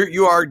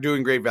 You are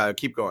doing great value.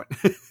 Keep going.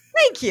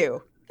 Thank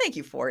you. Thank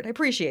you, Ford. I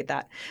appreciate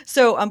that.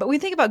 So, but we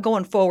think about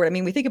going forward.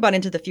 We think about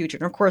into the future.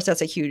 And of course,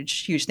 that's a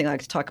huge, huge thing I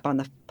like to talk about on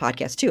the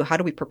podcast too. How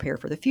do we prepare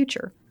for the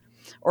future?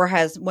 Or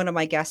has one of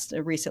my guests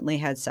recently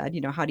had said,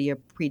 how do you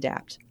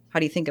pre-adapt? How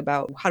do you think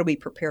about how do we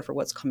prepare for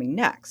what's coming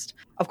next?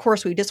 Of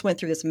course, we just went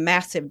through this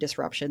massive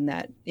disruption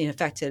that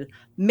affected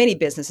many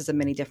businesses in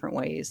many different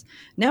ways.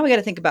 Now we got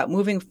to think about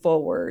moving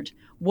forward.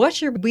 What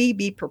should we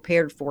be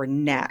prepared for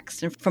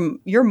next? And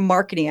from your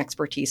marketing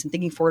expertise and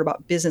thinking forward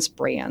about business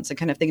brands and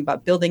kind of thinking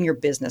about building your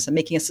business and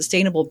making a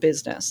sustainable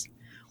business,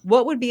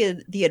 what would be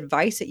the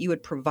advice that you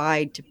would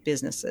provide to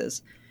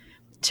businesses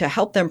to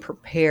help them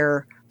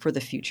prepare for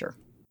the future?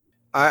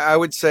 I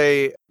would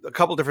say a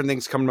couple different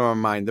things come to my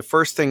mind. The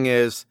first thing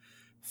is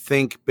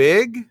think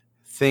big,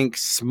 think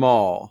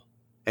small,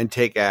 and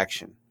take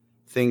action.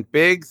 Think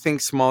big,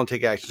 think small, and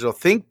take action. So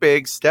think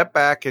big, step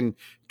back and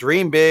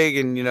dream big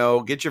and,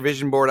 get your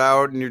vision board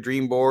out and your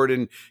dream board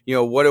and,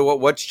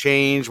 what's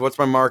changed? What's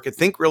my market?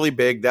 Think really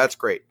big. That's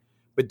great.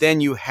 But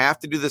then you have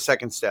to do the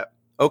second step.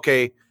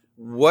 Okay,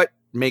 what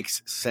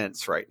makes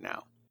sense right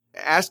now?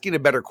 Asking a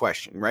better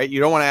question, right? You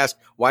don't want to ask,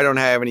 why don't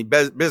I have any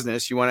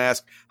business? You want to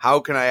ask, how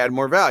can I add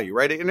more value,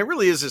 right? And it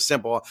really is as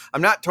simple.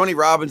 I'm not Tony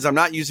Robbins. I'm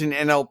not using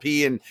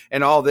NLP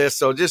and all this.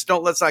 So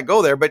let's not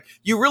go there. But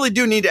you really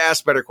do need to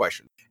ask better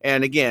questions.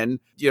 And again,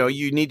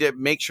 you need to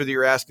make sure that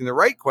you're asking the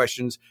right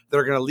questions that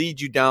are going to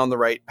lead you down the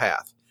right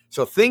path.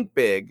 So think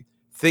big,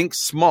 think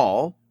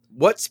small.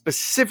 What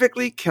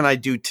specifically can I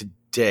do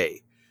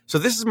today? So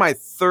this is my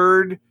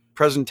 3rd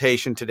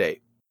presentation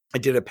today. I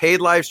did a paid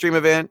live stream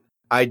event.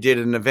 I did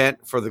an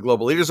event for the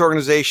Global Leaders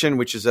Organization,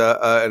 which is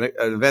an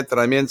event that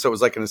I'm in. So it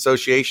was like an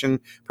association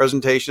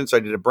presentation. So I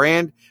did a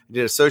brand, I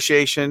did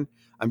association.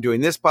 I'm doing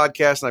this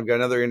podcast and I've got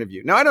another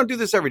interview. Now, I don't do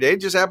this every day.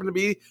 It just happened to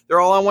be, they're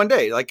all on one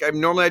day. Like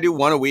normally I do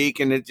one a week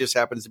and it just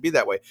happens to be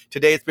that way.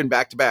 Today it's been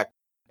back to back.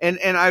 And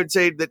I would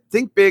say that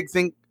think big,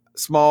 think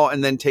small,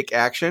 and then take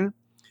action.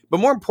 But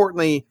more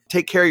importantly,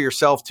 take care of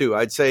yourself too.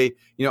 I'd say,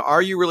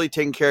 are you really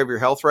taking care of your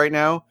health right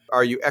now?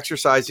 Are you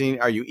exercising?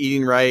 Are you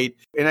eating right?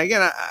 And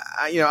again,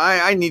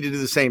 I need to do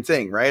the same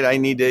thing, right? I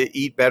need to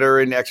eat better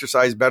and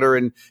exercise better.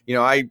 And,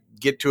 I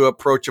get to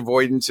approach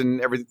avoidance and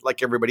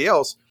like everybody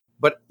else.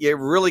 But you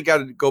really got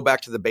to go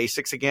back to the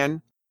basics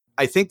again.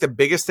 I think the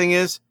biggest thing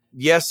is,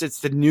 yes,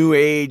 it's the new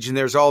age and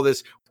there's all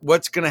this,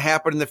 what's going to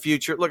happen in the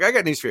future? Look, I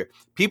got news for you.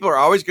 People are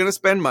always going to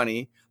spend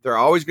money. They're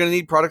always going to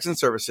need products and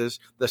services.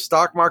 The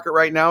stock market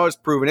right now has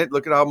proven it.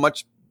 Look at how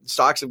much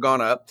stocks have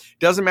gone up.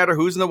 Doesn't matter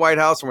who's in the White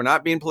House, and we're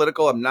not being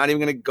political. I'm not even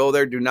going to go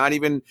there. Do not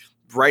even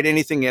write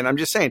anything in. I'm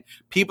just saying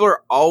people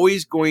are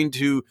always going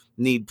to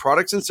need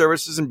products and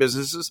services and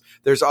businesses.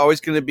 There's always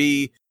going to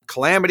be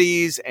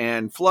calamities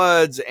and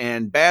floods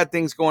and bad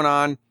things going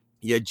on.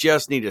 You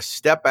just need to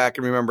step back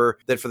and remember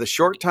that for the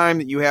short time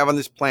that you have on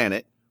this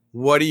planet,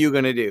 what are you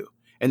going to do?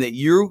 and that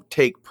you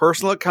take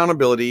personal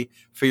accountability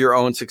for your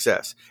own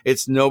success.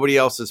 It's nobody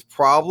else's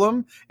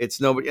problem. It's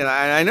nobody. And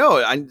I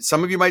know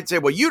some of you might say,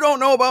 well, you don't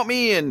know about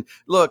me. And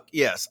look,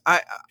 yes,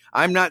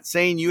 I'm not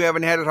saying you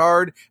haven't had it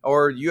hard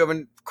or you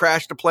haven't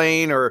crashed a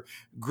plane or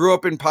grew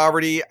up in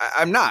poverty.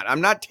 I'm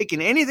not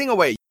taking anything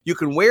away. You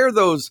can wear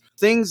those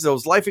things,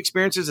 those life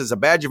experiences as a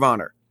badge of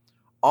honor.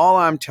 All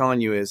I'm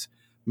telling you is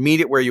meet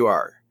it where you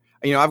are.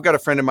 I've got a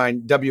friend of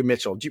mine, W.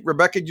 Mitchell.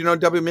 Rebecca, do you know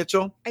W.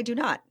 Mitchell? I do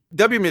not.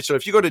 W. Mitchell,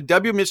 if you go to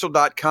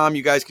wmitchell.com,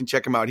 you guys can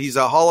check him out. He's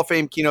a Hall of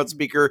Fame keynote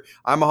speaker.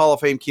 I'm a Hall of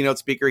Fame keynote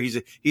speaker.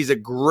 He's a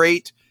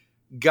great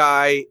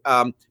guy,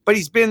 but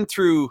he's been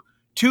through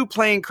 2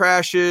 plane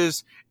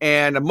crashes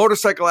and a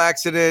motorcycle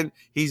accident.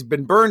 He's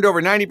been burned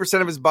over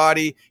 90% of his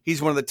body.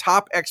 He's one of the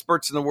top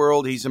experts in the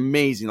world. He's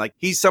amazing. Like,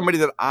 he's somebody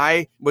that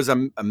I was a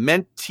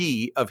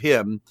mentee of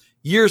him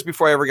years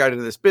before I ever got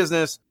into this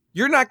business.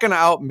 You're not going to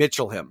out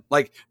Mitchell him.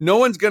 Like, no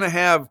one's going to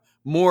have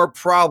more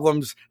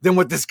problems than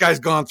what this guy's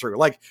gone through.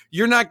 Like,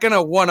 you're not going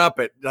to one up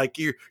it. Like,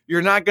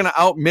 you're not going to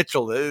out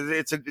Mitchell.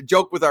 It's a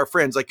joke with our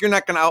friends. Like, you're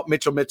not going to out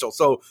Mitchell.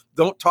 So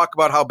don't talk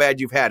about how bad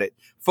you've had it.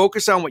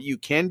 Focus on what you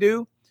can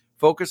do.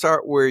 Focus on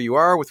where you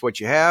are with what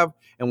you have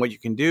and what you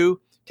can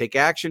do. Take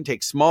action,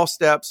 take small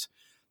steps.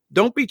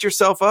 Don't beat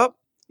yourself up.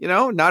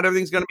 Not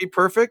everything's going to be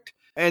perfect.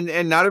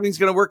 And not everything's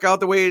going to work out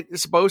the way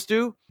it's supposed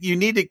to. You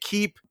need to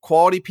keep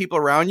quality people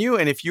around you.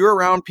 And if you're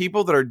around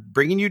people that are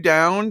bringing you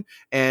down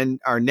and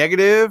are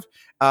negative,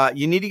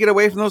 you need to get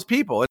away from those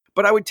people.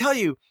 But I would tell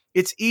you,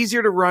 it's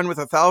easier to run with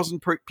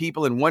 1,000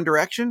 people in one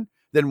direction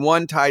than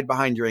one tied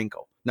behind your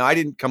ankle. Now, I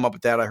didn't come up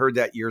with that. I heard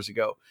that years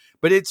ago,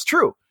 but it's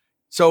true.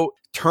 So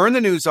turn the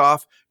news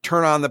off,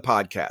 turn on the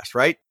podcast,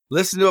 right?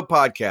 Listen to a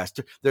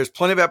podcast. There's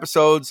plenty of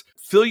episodes.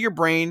 Fill your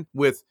brain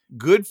with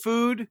good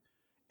food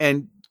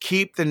and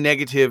keep the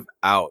negative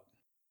out.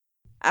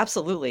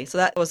 Absolutely. So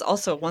that was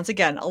also, once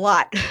again, a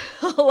lot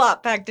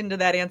packed into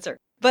that answer.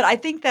 But I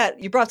think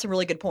that you brought some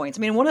really good points.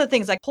 I mean, one of the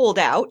things I pulled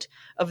out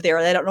of there,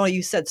 I don't know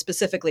you said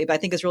specifically, but I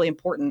think is really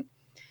important,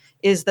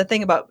 is the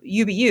thing about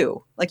you be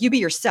you. Like, you be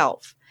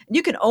yourself.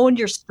 You can own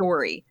your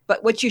story,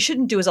 but what you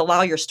shouldn't do is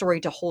allow your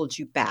story to hold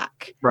you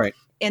back. Right.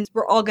 And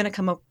we're all going to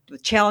come up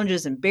with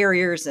challenges and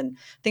barriers and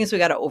things we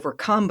got to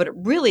overcome. But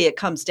it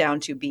comes down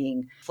to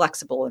being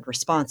flexible and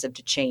responsive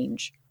to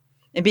change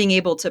and being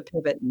able to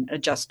pivot and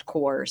adjust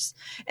course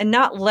and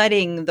not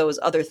letting those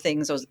other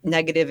things, those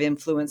negative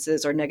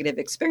influences or negative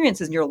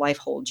experiences in your life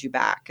hold you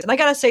back. And I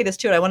got to say this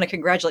too, and I want to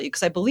congratulate you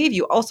because I believe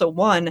you also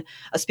won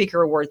a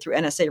speaker award through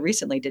NSA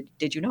recently.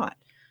 Did you not?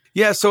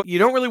 Yeah, so you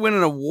don't really win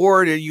an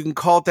award. You can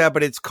call it that,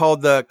 but it's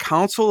called the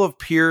Council of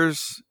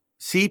Peers,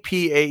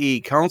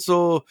 CPAE,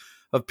 Council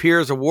of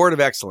Peers Award of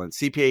Excellence,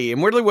 CPAE.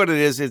 And really what it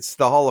is, it's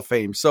the Hall of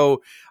Fame.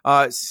 So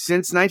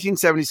since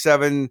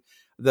 1977,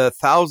 the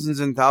thousands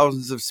and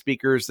thousands of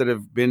speakers that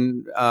have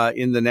been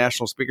in the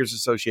National Speakers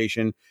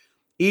Association,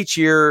 each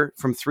year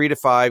from 3 to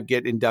 5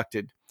 get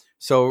inducted.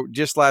 So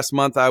just last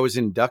month, I was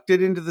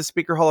inducted into the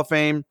Speaker Hall of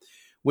Fame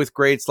with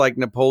greats like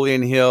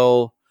Napoleon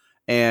Hill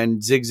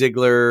and Zig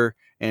Ziglar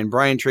and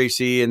Brian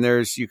Tracy. And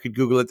you could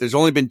Google it. There's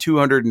only been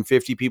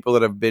 250 people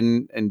that have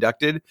been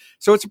inducted.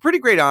 So it's a pretty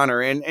great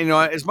honor. And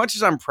as much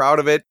as I'm proud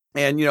of it,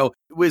 and,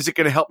 is it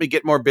going to help me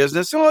get more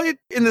business? Well,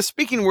 in the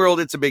speaking world,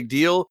 it's a big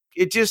deal.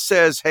 It just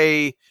says,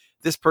 hey,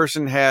 this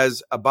person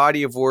has a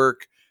body of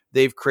work.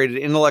 They've created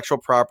intellectual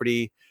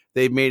property.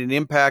 They've made an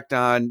impact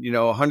on,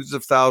 hundreds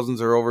of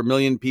thousands or over a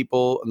million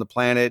people on the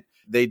planet.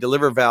 They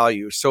deliver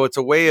value. So it's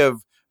a way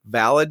of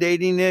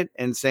validating it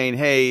and saying,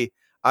 hey,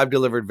 I've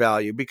delivered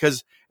value.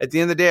 Because at the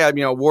end of the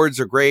day, awards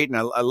are great and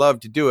I love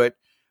to do it,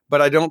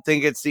 but I don't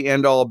think it's the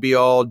end all, be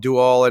all, do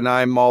all, and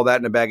I'm all that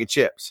in a bag of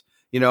chips.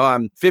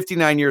 I'm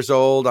 59 years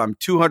old. I'm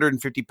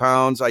 250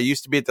 pounds. I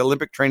used to be at the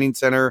Olympic Training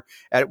Center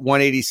at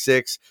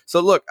 186. So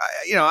look,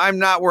 I'm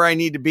not where I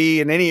need to be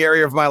in any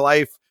area of my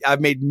life.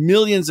 I've made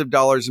millions of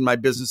dollars in my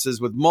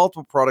businesses with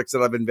multiple products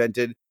that I've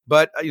invented.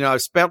 But,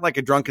 I've spent like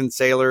a drunken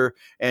sailor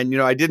and,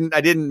 I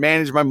didn't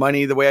manage my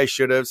money the way I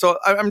should have. So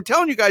I'm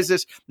telling you guys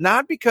this,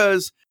 not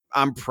because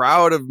I'm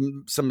proud of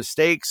some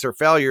mistakes or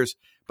failures,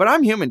 but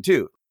I'm human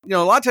too. A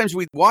lot of times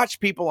we watch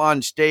people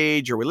on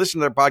stage or we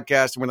listen to their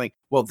podcast and we're like,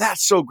 well,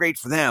 that's so great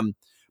for them,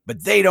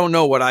 but they don't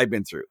know what I've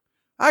been through.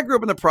 I grew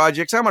up in the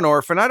projects. I'm an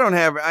orphan. I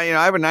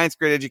have a ninth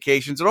grade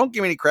education, so don't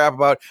give me any crap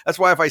about. That's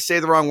why if I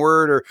say the wrong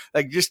word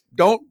or just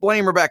don't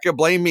blame Rebecca,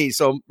 blame me.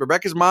 So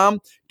Rebecca's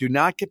mom, do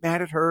not get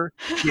mad at her.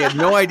 She had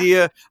no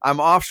idea. I'm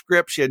off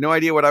script. She had no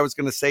idea what I was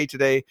going to say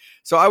today.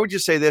 So I would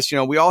just say this,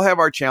 we all have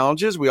our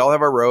challenges. We all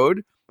have our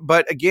road.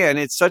 But again,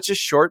 it's such a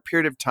short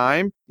period of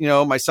time.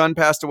 My son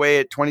passed away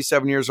at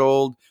 27 years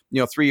old,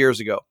 3 years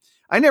ago.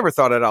 I never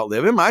thought I'd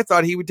outlive him. I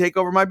thought he would take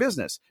over my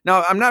business.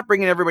 Now, I'm not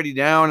bringing everybody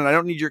down and I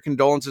don't need your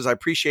condolences. I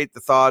appreciate the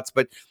thoughts,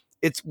 but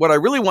it's what I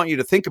really want you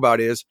to think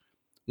about is,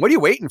 what are you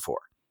waiting for?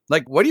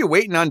 Like, what are you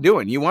waiting on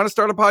doing? You want to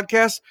start a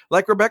podcast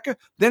like Rebecca?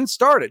 Then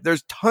start it.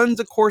 There's tons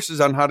of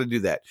courses on how to do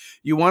that.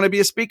 You want to be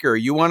a speaker.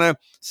 You want to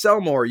sell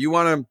more. You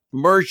want to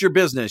merge your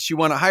business. You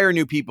want to hire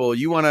new people.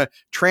 You want to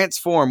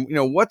transform.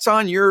 What's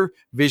on your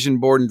vision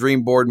board and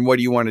dream board, and what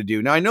do you want to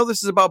do? Now, I know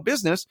this is about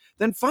business.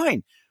 Then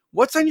fine.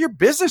 What's on your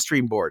business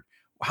dream board?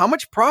 How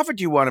much profit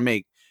do you want to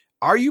make?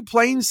 Are you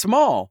playing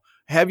small?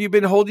 Have you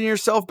been holding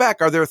yourself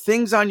back? Are there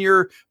things on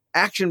your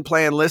action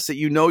plan list that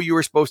you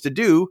were supposed to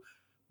do,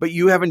 but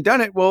you haven't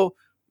done it? Well,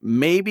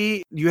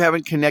 maybe you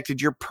haven't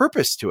connected your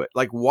purpose to it.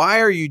 Like,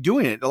 why are you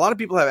doing it? A lot of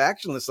people have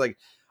action lists. Like,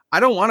 I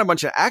don't want a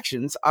bunch of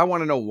actions. I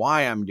want to know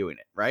why I'm doing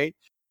it. Right.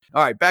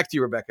 All right. Back to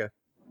you, Rebecca.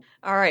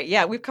 All right.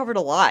 Yeah. We've covered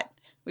a lot.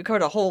 We've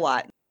covered a whole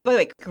lot. By the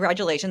way,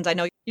 congratulations. I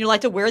know you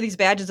like to wear these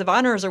badges of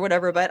honors or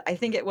whatever, but I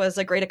think it was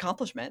a great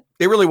accomplishment.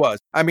 It really was.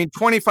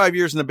 25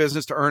 years in the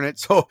business to earn it.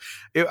 So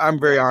I'm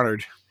very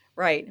honored.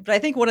 Right. But I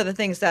think one of the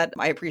things that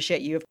I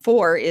appreciate you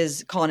for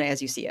is calling it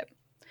as you see it.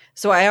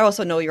 So I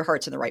also know your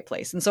heart's in the right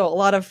place. And so a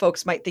lot of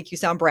folks might think you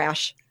sound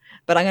brash,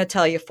 but I'm going to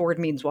tell you, Ford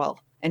means well,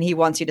 and he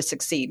wants you to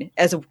succeed.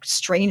 As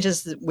strange,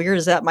 as weird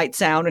as that might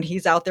sound, and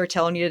he's out there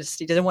telling you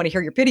he doesn't want to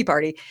hear your pity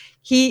party,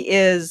 he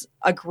is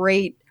a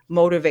great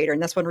motivator. And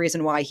that's one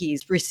reason why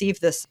he's received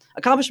this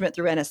accomplishment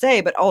through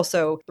NSA, but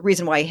also the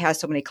reason why he has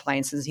so many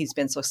clients and he's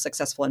been so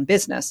successful in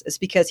business is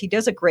because he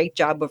does a great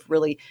job of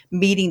really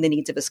meeting the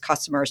needs of his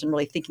customers and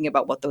really thinking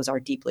about what those are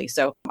deeply.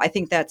 So I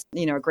think that's,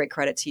 a great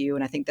credit to you.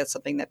 And I think that's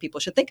something that people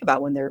should think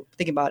about when they're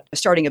thinking about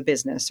starting a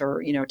business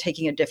or,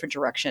 taking a different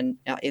direction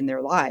in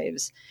their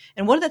lives.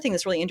 And one of the things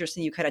that's really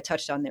interesting, you kind of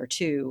touched on there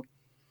too,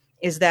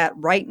 is that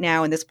right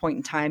now in this point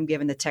in time,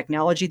 given the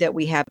technology that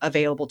we have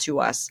available to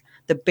us,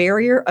 the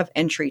barrier of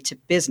entry to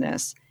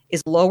business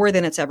is lower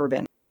than it's ever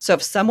been. So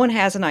if someone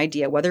has an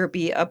idea, whether it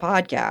be a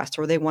podcast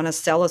or they want to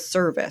sell a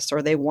service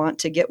or they want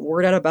to get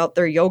word out about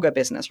their yoga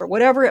business or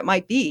whatever it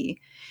might be,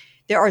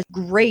 there are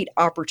great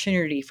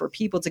opportunity for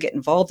people to get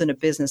involved in a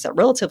business at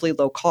relatively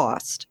low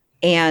cost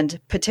and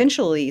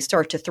potentially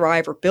start to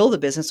thrive or build a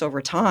business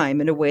over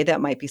time in a way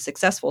that might be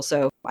successful.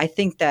 So I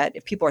think that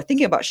if people are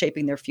thinking about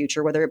shaping their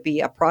future, whether it be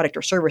a product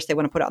or service they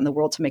want to put out in the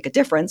world to make a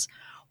difference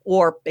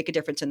or make a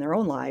difference in their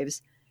own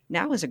lives,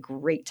 now is a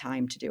great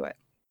time to do it.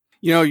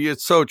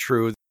 It's so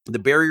true. The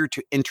barrier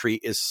to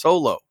entry is so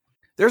low.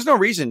 There's no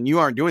reason you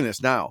aren't doing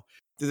this now.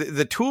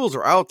 The tools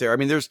are out there. I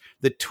mean, there's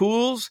the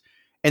tools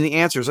and the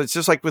answers. It's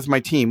just like with my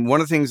team. One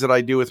of the things that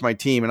I do with my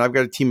team, and I've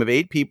got a team of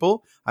 8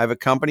 people. I have a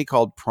company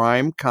called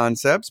Prime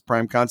Concepts,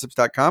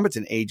 primeconcepts.com. It's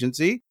an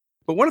agency.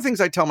 But one of the things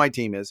I tell my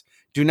team is,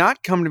 do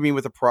not come to me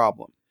with a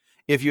problem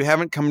if you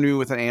haven't come to me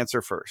with an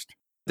answer first.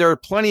 There are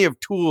plenty of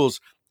tools,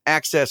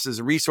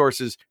 accesses,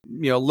 resources,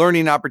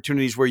 learning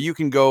opportunities where you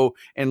can go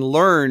and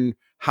learn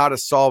how to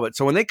solve it.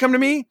 So when they come to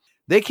me,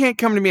 they can't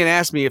come to me and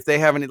ask me if they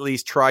haven't at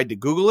least tried to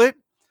Google it,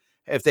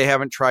 if they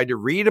haven't tried to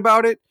read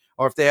about it,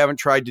 or if they haven't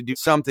tried to do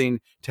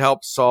something to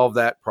help solve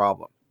that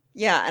problem.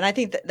 Yeah. And I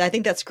think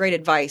that's great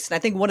advice. And I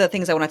think one of the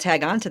things I want to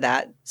tag on to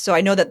that, so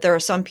I know that there are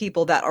some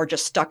people that are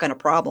just stuck on a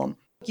problem.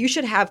 You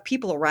should have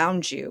people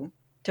around you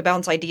to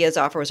bounce ideas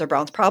off or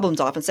bounce problems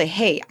off and say,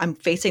 hey, I'm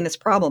facing this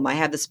problem. I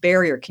have this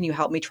barrier. Can you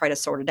help me try to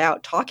sort it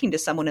out? Talking to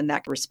someone in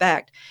that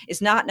respect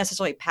is not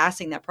necessarily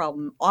passing that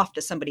problem off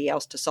to somebody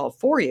else to solve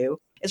for you.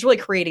 It's really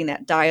creating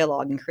that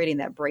dialogue and creating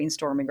that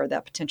brainstorming or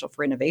that potential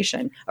for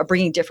innovation of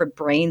bringing different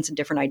brains and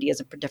different ideas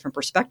and different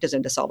perspectives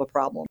in to solve a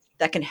problem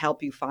that can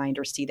help you find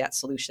or see that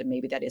solution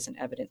maybe that isn't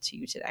evident to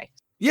you today.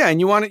 Yeah, and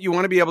you want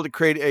to be able to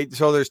create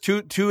so there's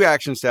two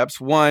action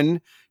steps. One,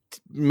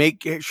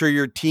 make sure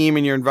your team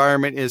and your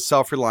environment is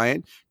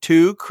self-reliant.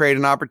 2, create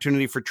an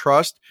opportunity for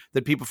trust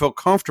that people feel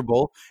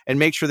comfortable and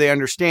make sure they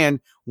understand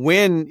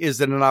when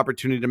is it an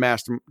opportunity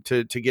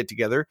to get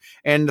together.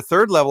 And the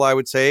third level I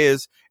would say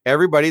is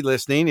everybody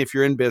listening, if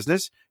you're in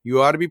business,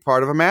 you ought to be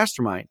part of a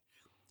mastermind.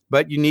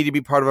 But you need to be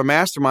part of a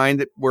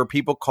mastermind where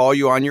people call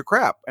you on your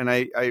crap.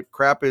 And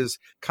crap is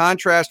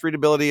contrast,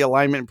 readability,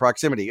 alignment, and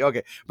proximity.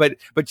 Okay. But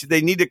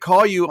they need to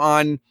call you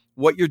on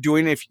what you're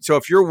doing.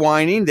 If you're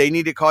whining, they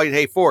need to call you,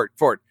 hey, Ford,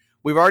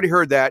 we've already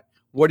heard that.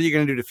 What are you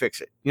going to do to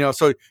fix it?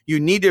 So you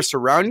need to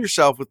surround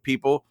yourself with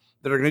people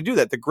that are going to do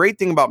that. The great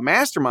thing about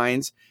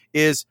masterminds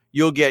is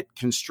you'll get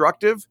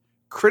constructive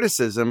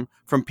criticism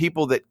from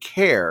people that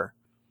care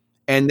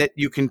and that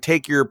you can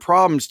take your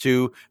problems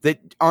to that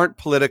aren't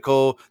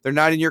political. They're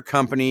not in your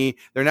company.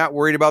 They're not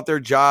worried about their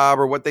job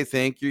or what they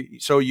think.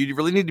 So you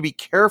really need to be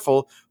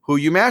careful who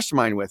you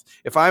mastermind with.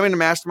 If I'm in a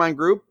mastermind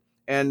group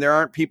and there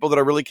aren't people that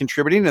are really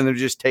contributing and they're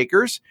just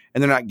takers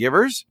and they're not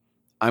givers,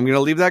 I'm going to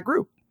leave that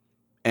group.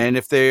 And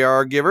if they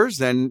are givers,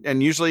 then,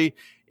 and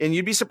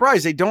you'd be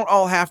surprised, they don't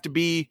all have to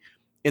be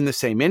in the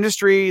same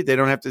industry. They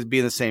don't have to be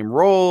in the same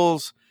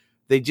roles.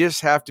 They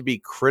just have to be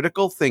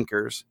critical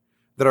thinkers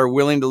that are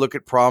willing to look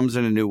at problems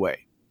in a new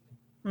way.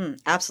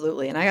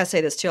 Absolutely. And I got to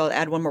say this too, I'll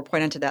add one more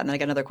point onto that. And then I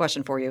got another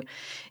question for you,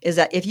 is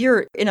that if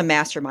you're in a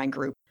mastermind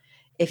group,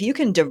 if you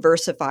can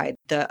diversify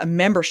the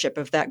membership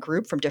of that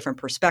group from different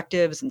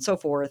perspectives and so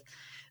forth,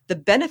 the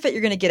benefit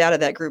you're going to get out of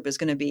that group is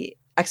going to be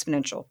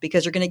exponential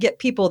because you're going to get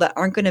people that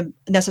aren't going to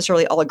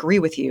necessarily all agree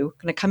with you,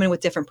 going to come in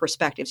with different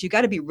perspectives. You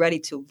got to be ready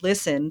to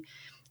listen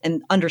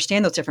and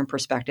understand those different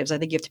perspectives. I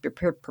think you have to be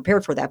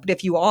prepared for that. But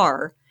if you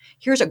are,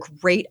 here's a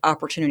great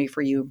opportunity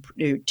for you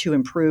to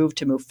improve,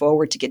 to move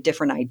forward, to get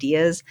different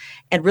ideas.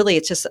 And really,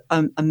 it's just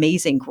an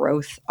amazing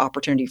growth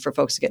opportunity for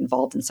folks to get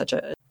involved in such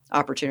an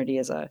opportunity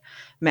as a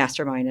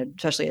mastermind,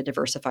 especially a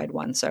diversified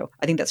one. So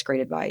I think that's great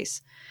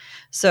advice.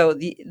 So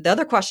the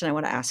other question I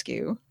want to ask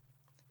you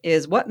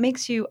is, what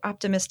makes you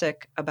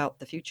optimistic about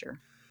the future?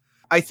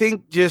 I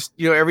think just,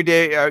 every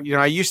day,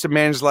 I used to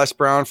manage Les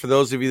Brown. For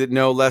those of you that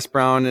know, Les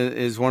Brown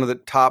is one of the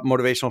top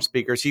motivational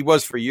speakers. He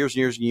was for years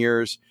and years and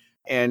years.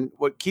 And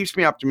what keeps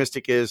me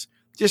optimistic is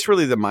just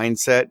really the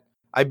mindset.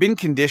 I've been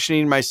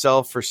conditioning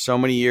myself for so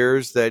many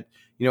years that,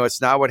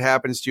 it's not what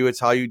happens to you, it's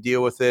how you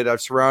deal with it.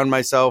 I've surrounded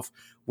myself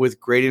with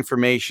great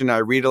information. I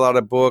read a lot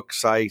of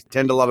books. I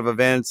attend a lot of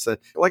events.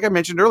 Like I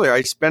mentioned earlier,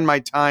 I spend my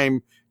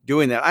time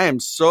doing that. I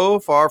am so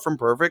far from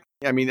perfect.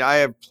 I mean, I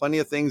have plenty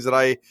of things that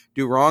I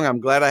do wrong.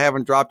 I'm glad I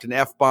haven't dropped an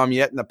F-bomb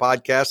yet in the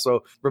podcast.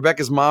 So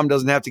Rebecca's mom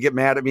doesn't have to get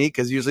mad at me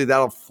because usually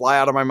that'll fly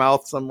out of my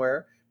mouth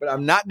somewhere. But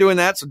I'm not doing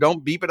that. So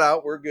don't beep it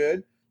out. We're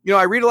good.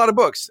 I read a lot of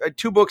books.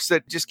 Two books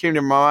that just came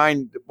to my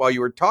mind while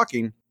you were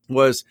talking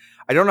was,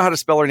 I don't know how to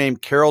spell her name,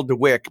 Carol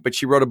Dweck, but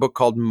she wrote a book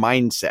called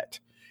Mindset.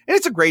 And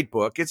it's a great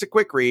book. It's a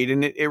quick read.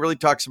 And it really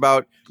talks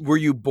about, were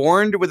you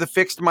born with a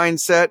fixed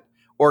mindset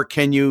or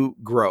can you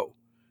grow?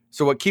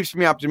 So what keeps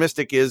me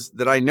optimistic is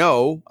that I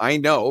know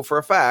for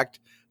a fact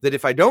that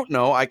if I don't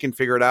know, I can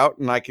figure it out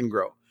and I can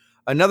grow.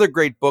 Another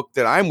great book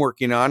that I'm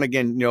working on,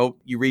 again,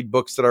 you read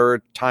books that are a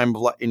time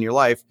in your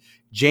life.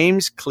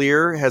 James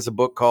Clear has a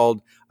book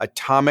called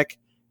Atomic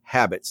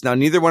Habits. Now,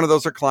 neither one of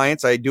those are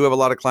clients. I do have a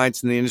lot of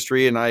clients in the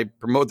industry and I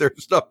promote their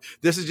stuff.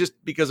 This is just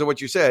because of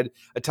what you said.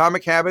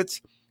 Atomic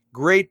Habits,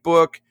 great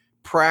book,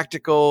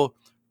 practical,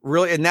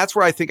 really. And that's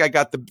where I think I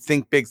got the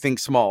think big, think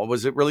small,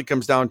 was it really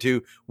comes down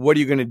to, what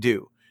are you going to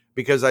do?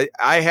 Because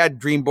I had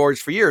dream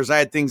boards for years. I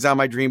had things on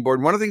my dream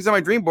board. One of the things on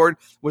my dream board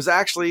was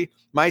actually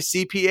my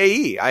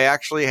CPAE. I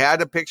actually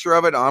had a picture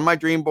of it on my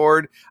dream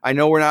board. I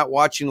know we're not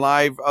watching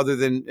live other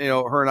than,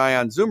 her and I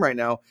on Zoom right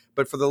now.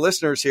 But for the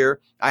listeners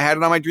here, I had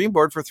it on my dream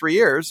board for 3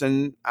 years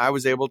and I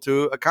was able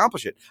to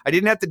accomplish it. I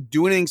didn't have to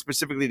do anything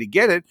specifically to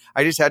get it.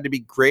 I just had to be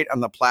great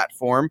on the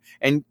platform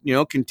and,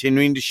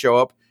 continuing to show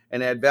up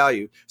and add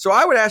value. So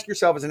I would ask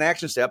yourself as an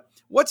action step,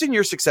 what's in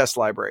your success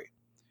library?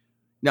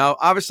 Now,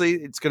 obviously,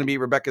 it's going to be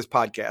Rebecca's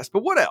podcast,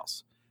 but what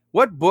else?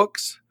 What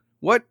books,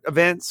 what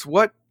events,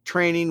 what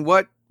training,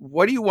 what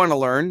do you want to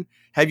learn?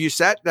 Have you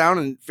sat down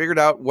and figured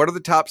out what are the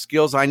top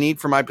skills I need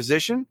for my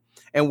position?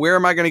 And where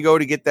am I going to go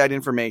to get that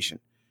information?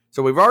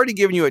 So we've already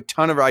given you a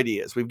ton of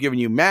ideas. We've given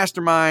you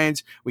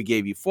masterminds. We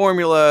gave you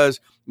formulas.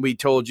 We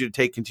told you to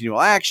take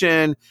continual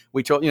action.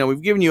 We've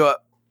given you $1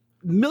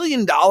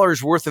 million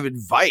worth of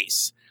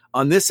advice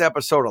on this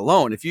episode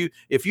alone. If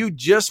you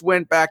just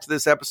went back to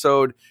this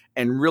episode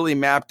and really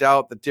mapped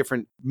out the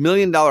different $1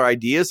 million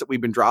ideas that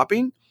we've been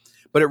dropping,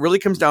 but it really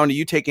comes down to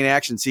you taking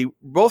action. See,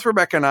 both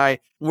Rebecca and I,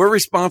 we're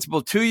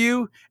responsible to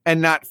you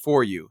and not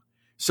for you.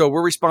 So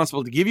we're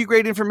responsible to give you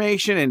great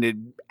information and to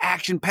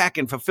action pack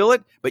and fulfill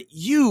it, but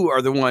you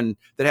are the one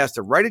that has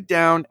to write it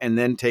down and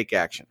then take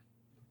action.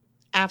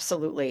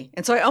 Absolutely.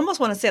 And so I almost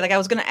want to say, I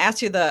was going to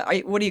ask you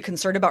what are you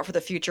concerned about for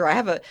the future? I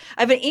have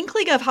an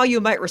inkling of how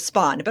you might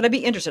respond, but I'd be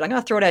interested. I'm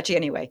going to throw it at you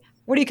anyway.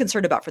 What are you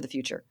concerned about for the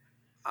future?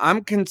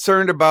 I'm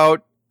concerned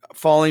about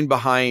falling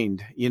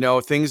behind.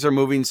 Things are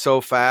moving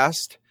so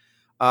fast.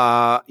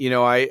 I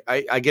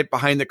get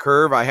behind the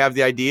curve. I have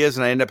the ideas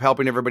and I end up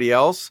helping everybody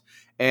else.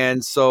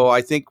 And so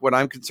I think what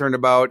I'm concerned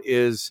about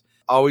is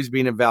always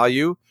being of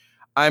value.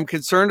 I'm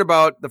concerned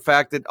about the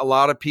fact that a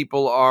lot of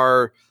people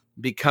are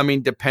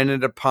becoming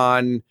dependent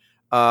upon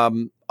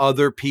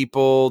other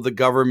people, the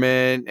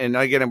government. And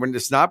again,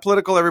 it's not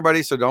political,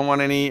 everybody. So don't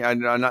want any, I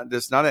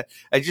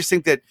just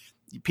think that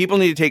people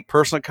need to take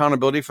personal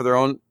accountability for their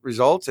own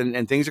results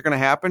and things are going to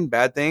happen,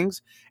 bad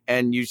things.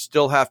 And you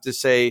still have to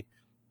say,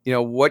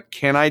 what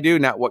can I do?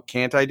 Not what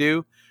can't I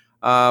do?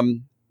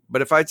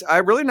 But if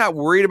I'm really not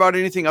worried about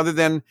anything other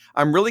than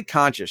I'm really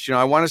conscious,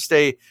 I want to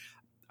stay.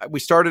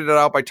 We started it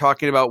out by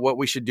talking about what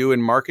we should do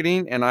in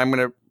marketing. And I'm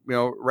going to,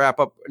 not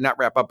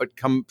wrap up, but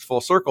come full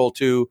circle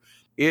to,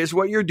 is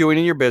what you're doing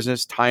in your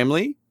business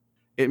timely?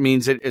 It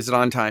means is it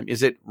on time?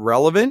 Is it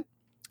relevant?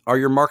 Are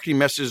your marketing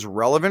messages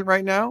relevant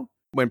right now?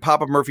 When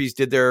Papa Murphy's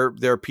did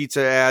their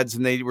pizza ads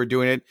and they were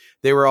doing it,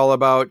 they were all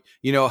about,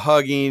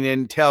 hugging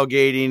and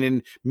tailgating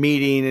and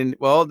meeting. And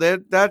well,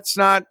 that's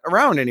not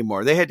around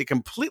anymore. They had to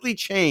completely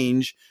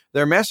change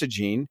their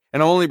messaging.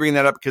 And I'll only bring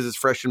that up because it's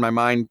fresh in my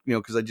mind,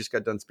 because I just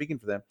got done speaking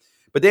for them.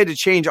 But they had to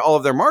change all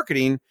of their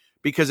marketing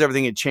because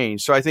everything had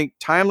changed. So I think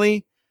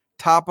timely,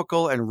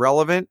 topical, and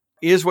relevant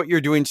is what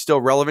you're doing still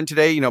relevant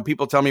today.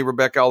 People tell me,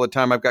 Rebecca, all the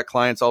time, I've got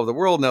clients all over the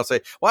world and they'll say,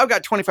 well, I've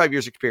got 25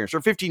 years experience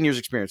or 15 years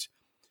experience.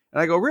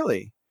 And I go,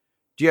 really?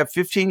 Do you have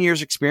 15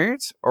 years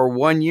experience or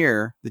 1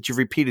 year that you've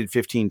repeated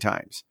 15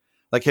 times?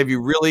 Have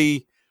you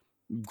really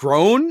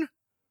grown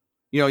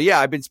Yeah,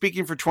 I've been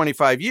speaking for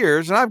 25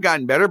 years and I've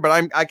gotten better,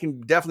 but I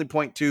can definitely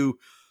point to,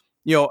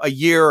 a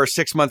year or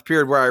 6-month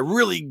period where I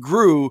really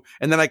grew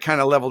and then I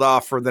kind of leveled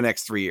off for the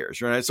next 3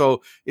 years. Right.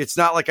 So it's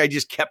not like I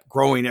just kept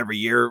growing every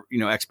year,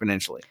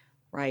 exponentially.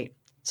 Right.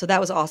 So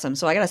that was awesome.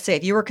 So I got to say,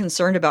 if you were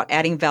concerned about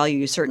adding value,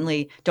 you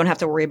certainly don't have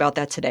to worry about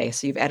that today.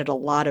 So you've added a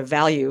lot of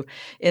value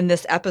in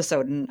this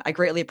episode, and I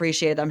greatly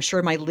appreciate it. I'm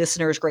sure my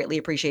listeners greatly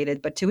appreciate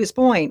it. But to his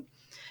point,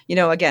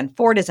 again,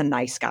 Ford is a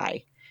nice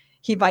guy.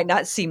 He might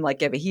not seem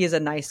like it, but he is a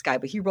nice guy,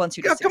 but he wants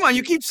you to come on,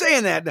 you keep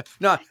saying that.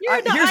 No,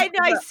 I'm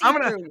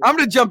going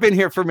to jump in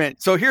here for a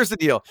minute. So here's the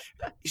deal.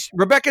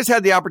 Rebecca's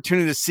had the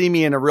opportunity to see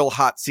me in a real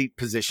hot seat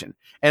position.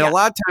 And a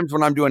lot of times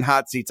when I'm doing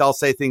hot seats, I'll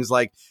say things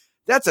like,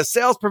 that's a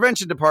sales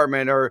prevention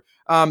department, or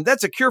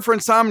that's a cure for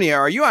insomnia.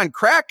 Are you on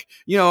crack?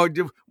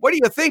 What are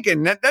you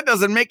thinking? That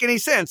doesn't make any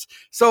sense.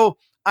 So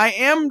I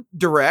am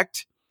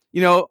direct.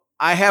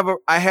 I have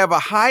a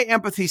high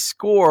empathy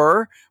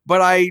score,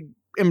 but I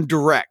am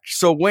direct.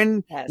 So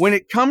when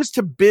it comes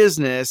to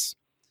business,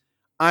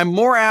 I'm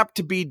more apt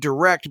to be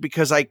direct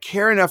because I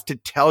care enough to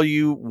tell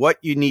you what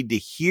you need to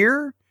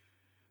hear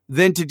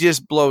than to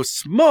just blow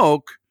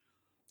smoke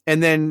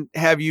and then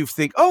have you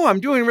think, oh, I'm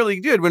doing really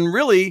good, when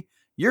really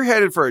you're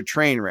headed for a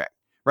train wreck,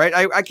 right?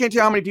 I can't tell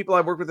you how many people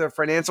I've worked with at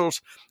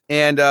financials,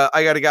 and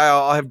I got a guy,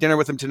 I'll have dinner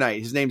with him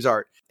tonight. His name's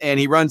Art, and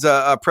he runs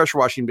a pressure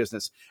washing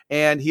business.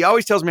 And he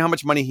always tells me how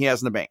much money he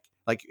has in the bank.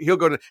 Like he'll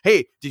go to,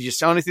 hey, did you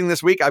sell anything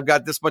this week? I've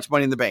got this much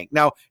money in the bank.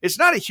 Now, it's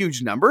not a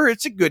huge number.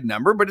 It's a good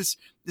number, but it's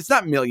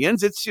not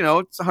millions. It's,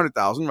 it's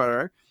 100,000,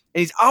 whatever. And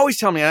he's always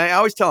telling me, and I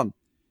always tell him,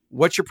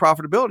 what's your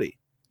profitability?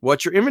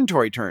 What's your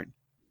inventory turn?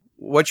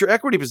 What's your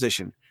equity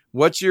position?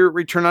 What's your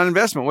return on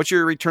investment? What's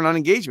your return on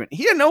engagement?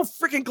 He had no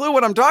freaking clue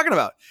what I'm talking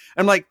about.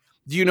 I'm like,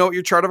 do you know what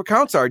your chart of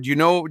accounts are? Do you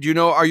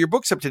know, are your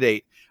books up to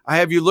date?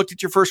 Have you looked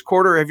at your first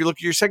quarter? Have you looked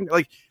at your second?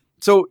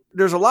 So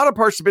there's a lot of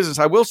parts of business.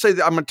 I will say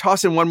that I'm going to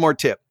toss in one more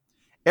tip.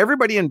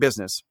 Everybody in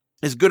business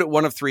is good at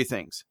one of three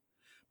things: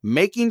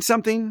 making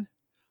something,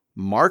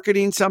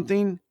 marketing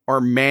something,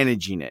 or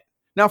managing it.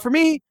 Now, for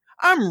me,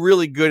 I'm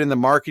really good in the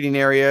marketing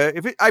area.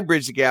 I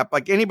bridge the gap.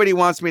 Like anybody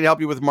wants me to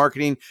help you with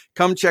marketing,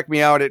 come check me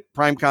out at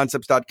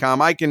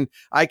primeconcepts.com. I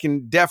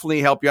can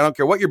definitely help you. I don't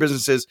care what your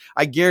business is.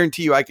 I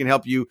guarantee you I can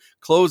help you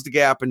close the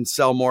gap and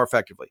sell more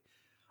effectively.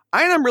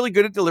 I'm really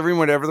good at delivering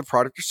whatever the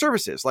product or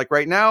service is. Like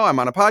right now, I'm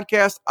on a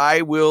podcast.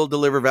 I will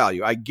deliver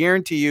value. I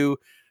guarantee you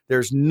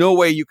there's no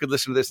way you could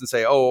listen to this and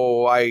say,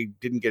 oh, I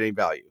didn't get any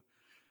value.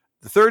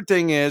 The third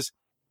thing is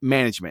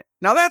management.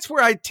 Now that's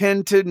where I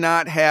tend to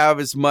not have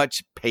as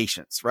much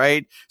patience,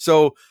 right?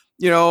 So,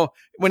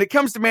 when it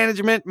comes to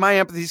management, my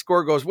empathy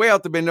score goes way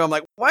out the window. I'm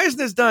like, why isn't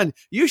this done?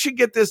 You should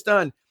get this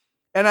done.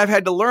 And I've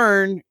had to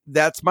learn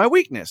that's my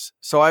weakness.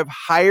 So I've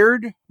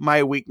hired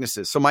my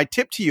weaknesses. So my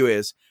tip to you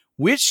is,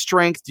 which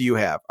strength do you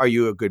have? Are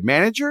you a good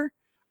manager?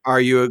 Are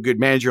you a good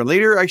manager and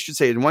leader? I should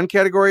say in one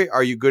category.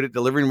 Are you good at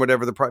delivering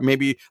whatever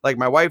maybe like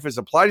my wife is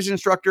a Pilates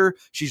instructor.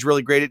 She's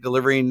really great at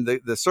delivering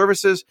the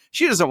services.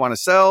 She doesn't want to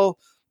sell.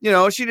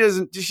 She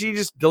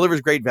just delivers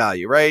great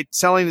value, right?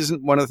 Selling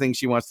isn't one of the things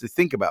she wants to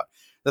think about.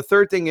 The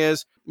third thing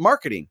is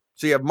marketing.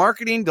 So you have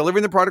marketing,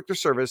 delivering the product or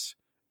service,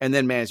 and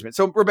then management.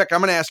 So Rebecca,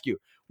 I'm going to ask you,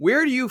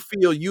 where do you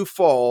feel you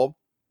fall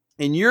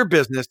in your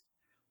business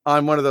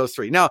on one of those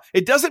three? Now,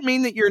 it doesn't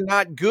mean that you're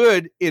not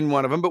good in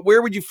one of them, but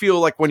where would you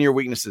feel like one of your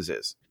weaknesses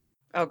is?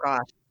 Oh,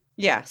 gosh.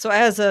 Yeah. So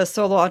as a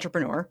solo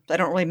entrepreneur, I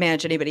don't really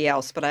manage anybody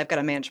else, but I've got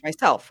to manage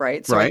myself,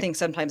 right? So Right. I think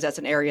sometimes that's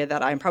an area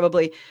that I'm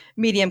probably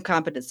medium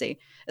competency.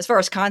 As far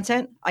as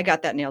content, I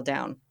got that nailed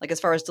down. Like as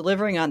far as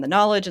delivering on the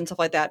knowledge and stuff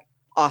like that,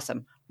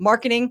 awesome.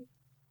 Marketing,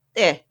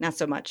 not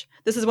so much.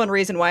 This is one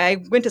reason why I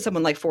went to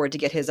someone like Ford to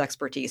get his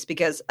expertise,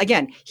 because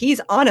again,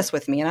 he's honest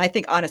with me. And I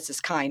think honest is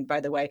kind,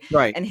 by the way.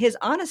 Right. And his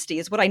honesty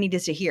is what I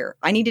needed to hear.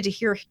 I needed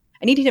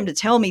him to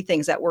tell me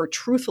things that were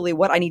truthfully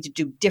what I need to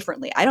do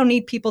differently. I don't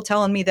need people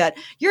telling me that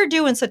you're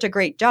doing such a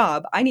great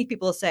job. I need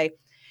people to say,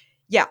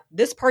 yeah,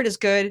 this part is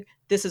good.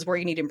 This is where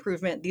you need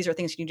improvement. These are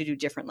things you need to do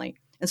differently.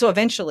 And so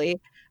eventually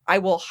I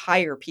will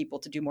hire people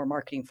to do more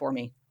marketing for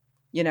me,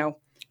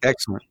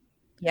 Excellent.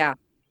 Yeah.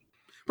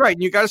 Right.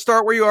 And you got to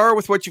start where you are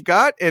with what you've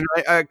got. And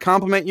I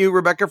compliment you,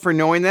 Rebecca, for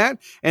knowing that.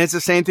 And it's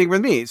the same thing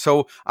with me.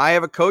 So I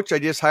have a coach I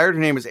just hired.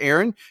 Her name is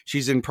Erin.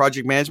 She's in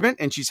project management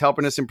and she's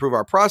helping us improve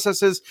our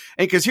processes.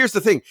 And because here's the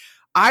thing,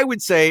 I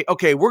would say,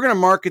 okay, we're going to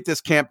market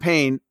this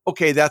campaign.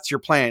 Okay, that's your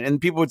plan.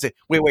 And people would say,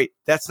 wait,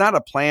 that's not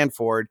a plan,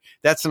 Ford.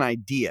 That's an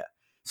idea.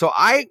 So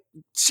I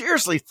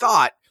seriously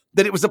thought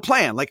that it was a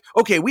plan. Like,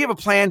 okay, we have a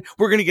plan.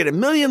 We're going to get 1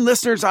 million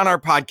listeners on our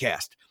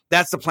podcast.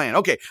 That's the plan.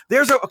 Okay,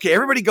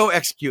 everybody go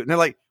execute. And they're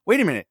like,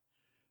 wait a minute,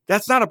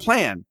 that's not a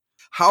plan.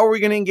 How are we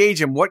going to engage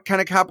them? What kind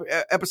of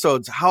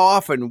episodes? How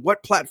often?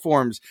 What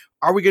platforms?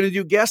 Are we going to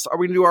do guests? Are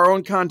we going to do our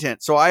own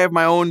content? So I have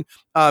my own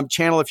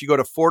channel. If you go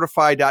to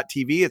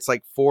Fortify.tv, it's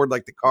like Ford,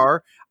 like the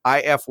car,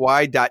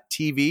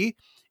 IFY.tv.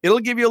 It'll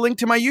give you a link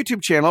to my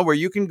YouTube channel where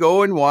you can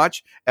go and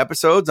watch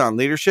episodes on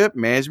leadership,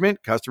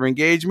 management, customer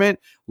engagement,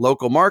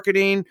 local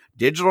marketing,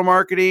 digital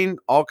marketing,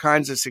 all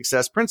kinds of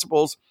success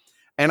principles.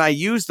 And I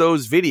use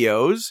those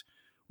videos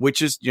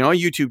which is, a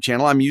YouTube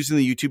channel. I'm using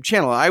the YouTube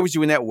channel. I was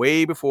doing that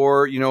way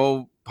before,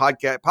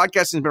 podcasting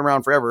has been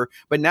around forever.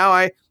 But now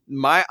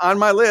on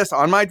my list,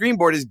 on my dream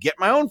board is get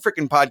my own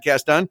freaking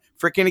podcast done.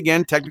 Freaking,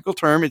 again, technical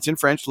term. It's in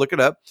French. Look it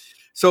up.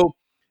 So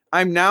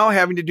I'm now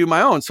having to do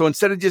my own. So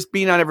instead of just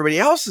being on everybody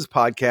else's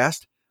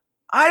podcast,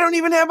 I don't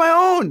even have my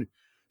own.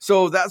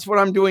 So that's what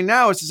I'm doing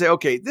now is to say,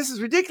 okay, this is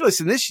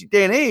ridiculous. In this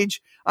day and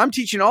age, I'm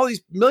teaching all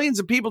these millions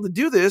of people to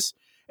do this,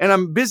 and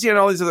I'm busy on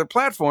all these other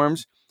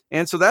platforms.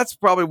 And so that's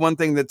probably one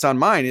thing that's on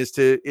mine is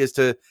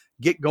to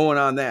get going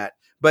on that.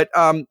 But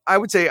I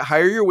would say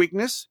hire your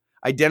weakness,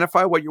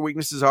 identify what your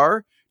weaknesses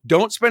are.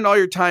 Don't spend all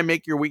your time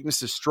making your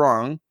weaknesses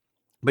strong.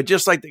 But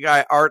just like the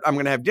guy, Art, I'm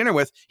going to have dinner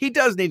with, he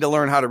does need to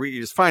learn how to read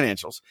his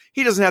financials.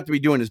 He doesn't have to be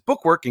doing his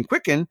book work in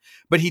Quicken,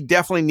 but he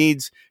definitely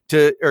needs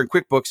to, or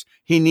QuickBooks,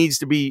 he needs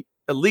to be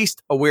at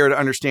least aware to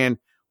understand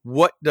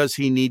what does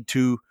he need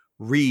to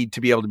read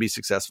to be able to be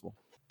successful.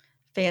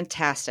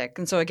 Fantastic.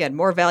 And so again,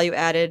 more value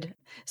added.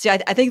 See, I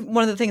think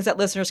one of the things that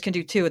listeners can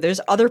do too,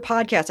 there's other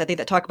podcasts, I think,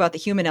 that talk about the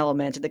human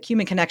element and the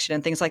human connection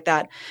and things like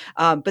that.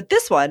 But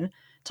this one,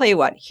 tell you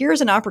what,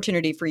 here's an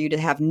opportunity for you to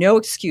have no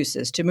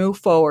excuses to move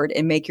forward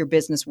and make your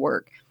business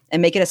work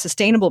and make it a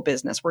sustainable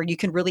business where you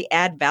can really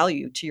add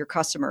value to your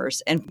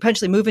customers and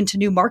potentially move into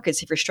new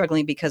markets if you're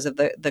struggling because of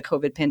the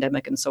COVID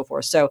pandemic and so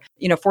forth. So,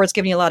 Ford's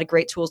giving you a lot of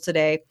great tools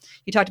today.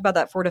 You talked about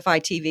that Fortify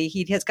TV.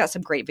 He has got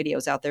some great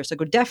videos out there. So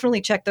go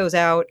definitely check those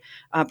out,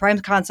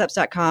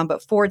 primeconcepts.com.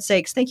 But Ford's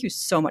sakes, thank you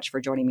so much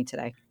for joining me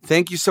today.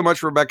 Thank you so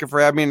much, Rebecca, for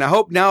having me. And I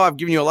hope now I've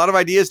given you a lot of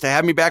ideas to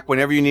have me back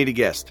whenever you need a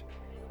guest.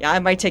 Yeah, I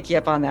might take you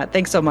up on that.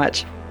 Thanks so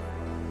much.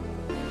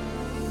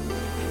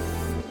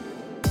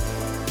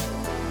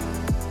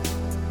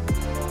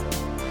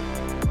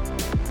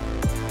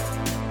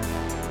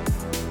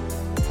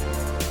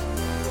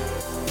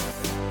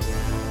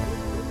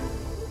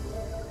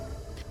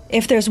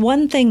 If there's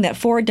one thing that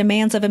Ford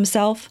demands of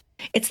himself,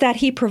 it's that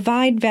he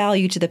provide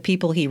value to the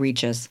people he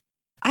reaches.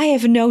 I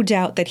have no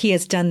doubt that he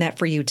has done that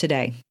for you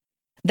today.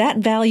 That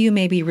value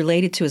may be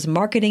related to his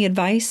marketing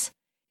advice,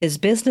 his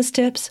business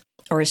tips,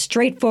 or a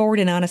straightforward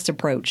and honest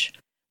approach,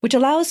 which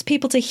allows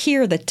people to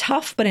hear the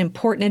tough but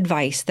important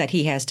advice that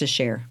he has to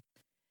share.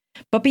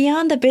 But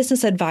beyond the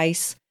business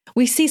advice,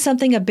 we see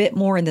something a bit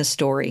more in this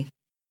story: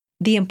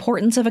 the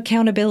importance of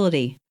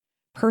accountability,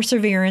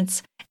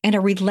 perseverance, and a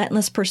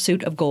relentless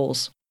pursuit of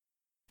goals.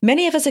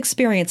 Many of us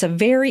experience a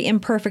very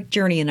imperfect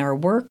journey in our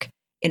work,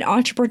 in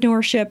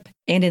entrepreneurship,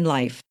 and in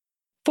life.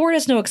 Ford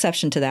is no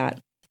exception to that.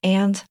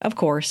 And, of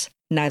course,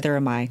 neither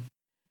am I.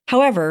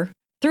 However,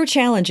 through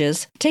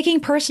challenges, taking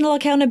personal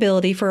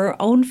accountability for our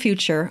own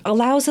future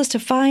allows us to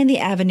find the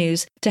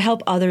avenues to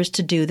help others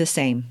to do the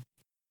same.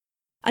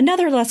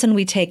 Another lesson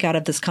we take out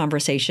of this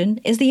conversation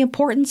is the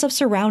importance of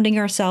surrounding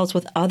ourselves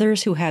with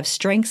others who have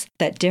strengths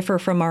that differ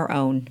from our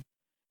own.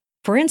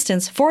 For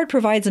instance, Ford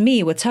provides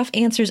me with tough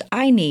answers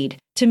I need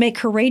to make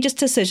courageous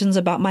decisions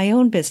about my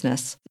own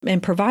business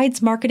and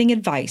provides marketing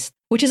advice,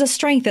 which is a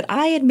strength that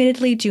I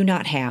admittedly do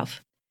not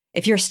have.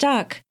 If you're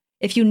stuck,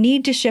 if you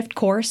need to shift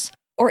course,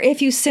 or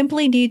if you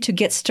simply need to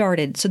get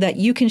started so that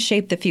you can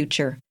shape the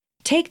future,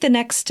 take the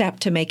next step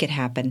to make it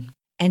happen,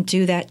 and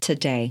do that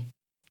today.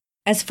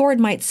 As Ford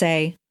might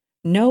say,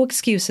 no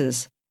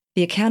excuses.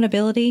 The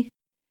accountability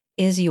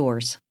is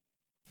yours.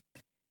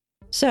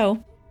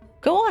 So,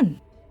 go on.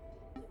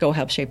 Go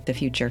help shape the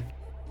future.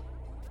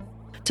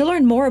 To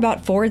learn more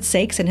about Ford's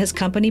sakes and his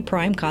company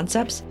Prime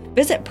Concepts,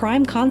 visit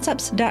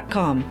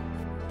primeconcepts.com.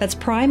 That's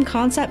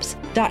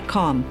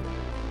primeconcepts.com.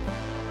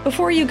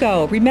 Before you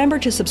go, remember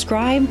to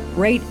subscribe,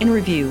 rate, and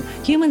review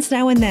Humans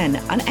Now and Then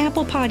on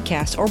Apple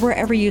Podcasts or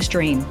wherever you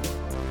stream.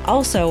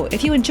 Also,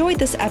 if you enjoyed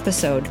this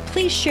episode,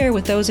 please share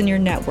with those in your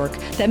network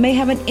that may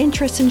have an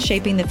interest in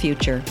shaping the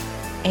future.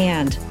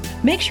 And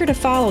make sure to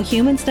follow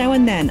Humans Now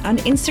and Then on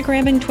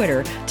Instagram and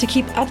Twitter to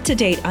keep up to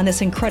date on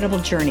this incredible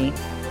journey.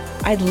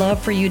 I'd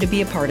love for you to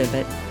be a part of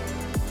it.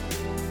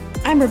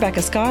 I'm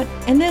Rebecca Scott,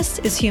 and this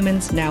is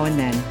Humans Now and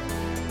Then,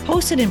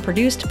 hosted and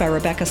produced by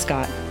Rebecca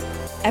Scott.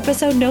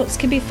 Episode notes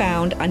can be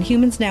found on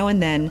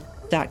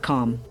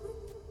humansnowandthen.com.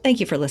 Thank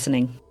you for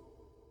listening.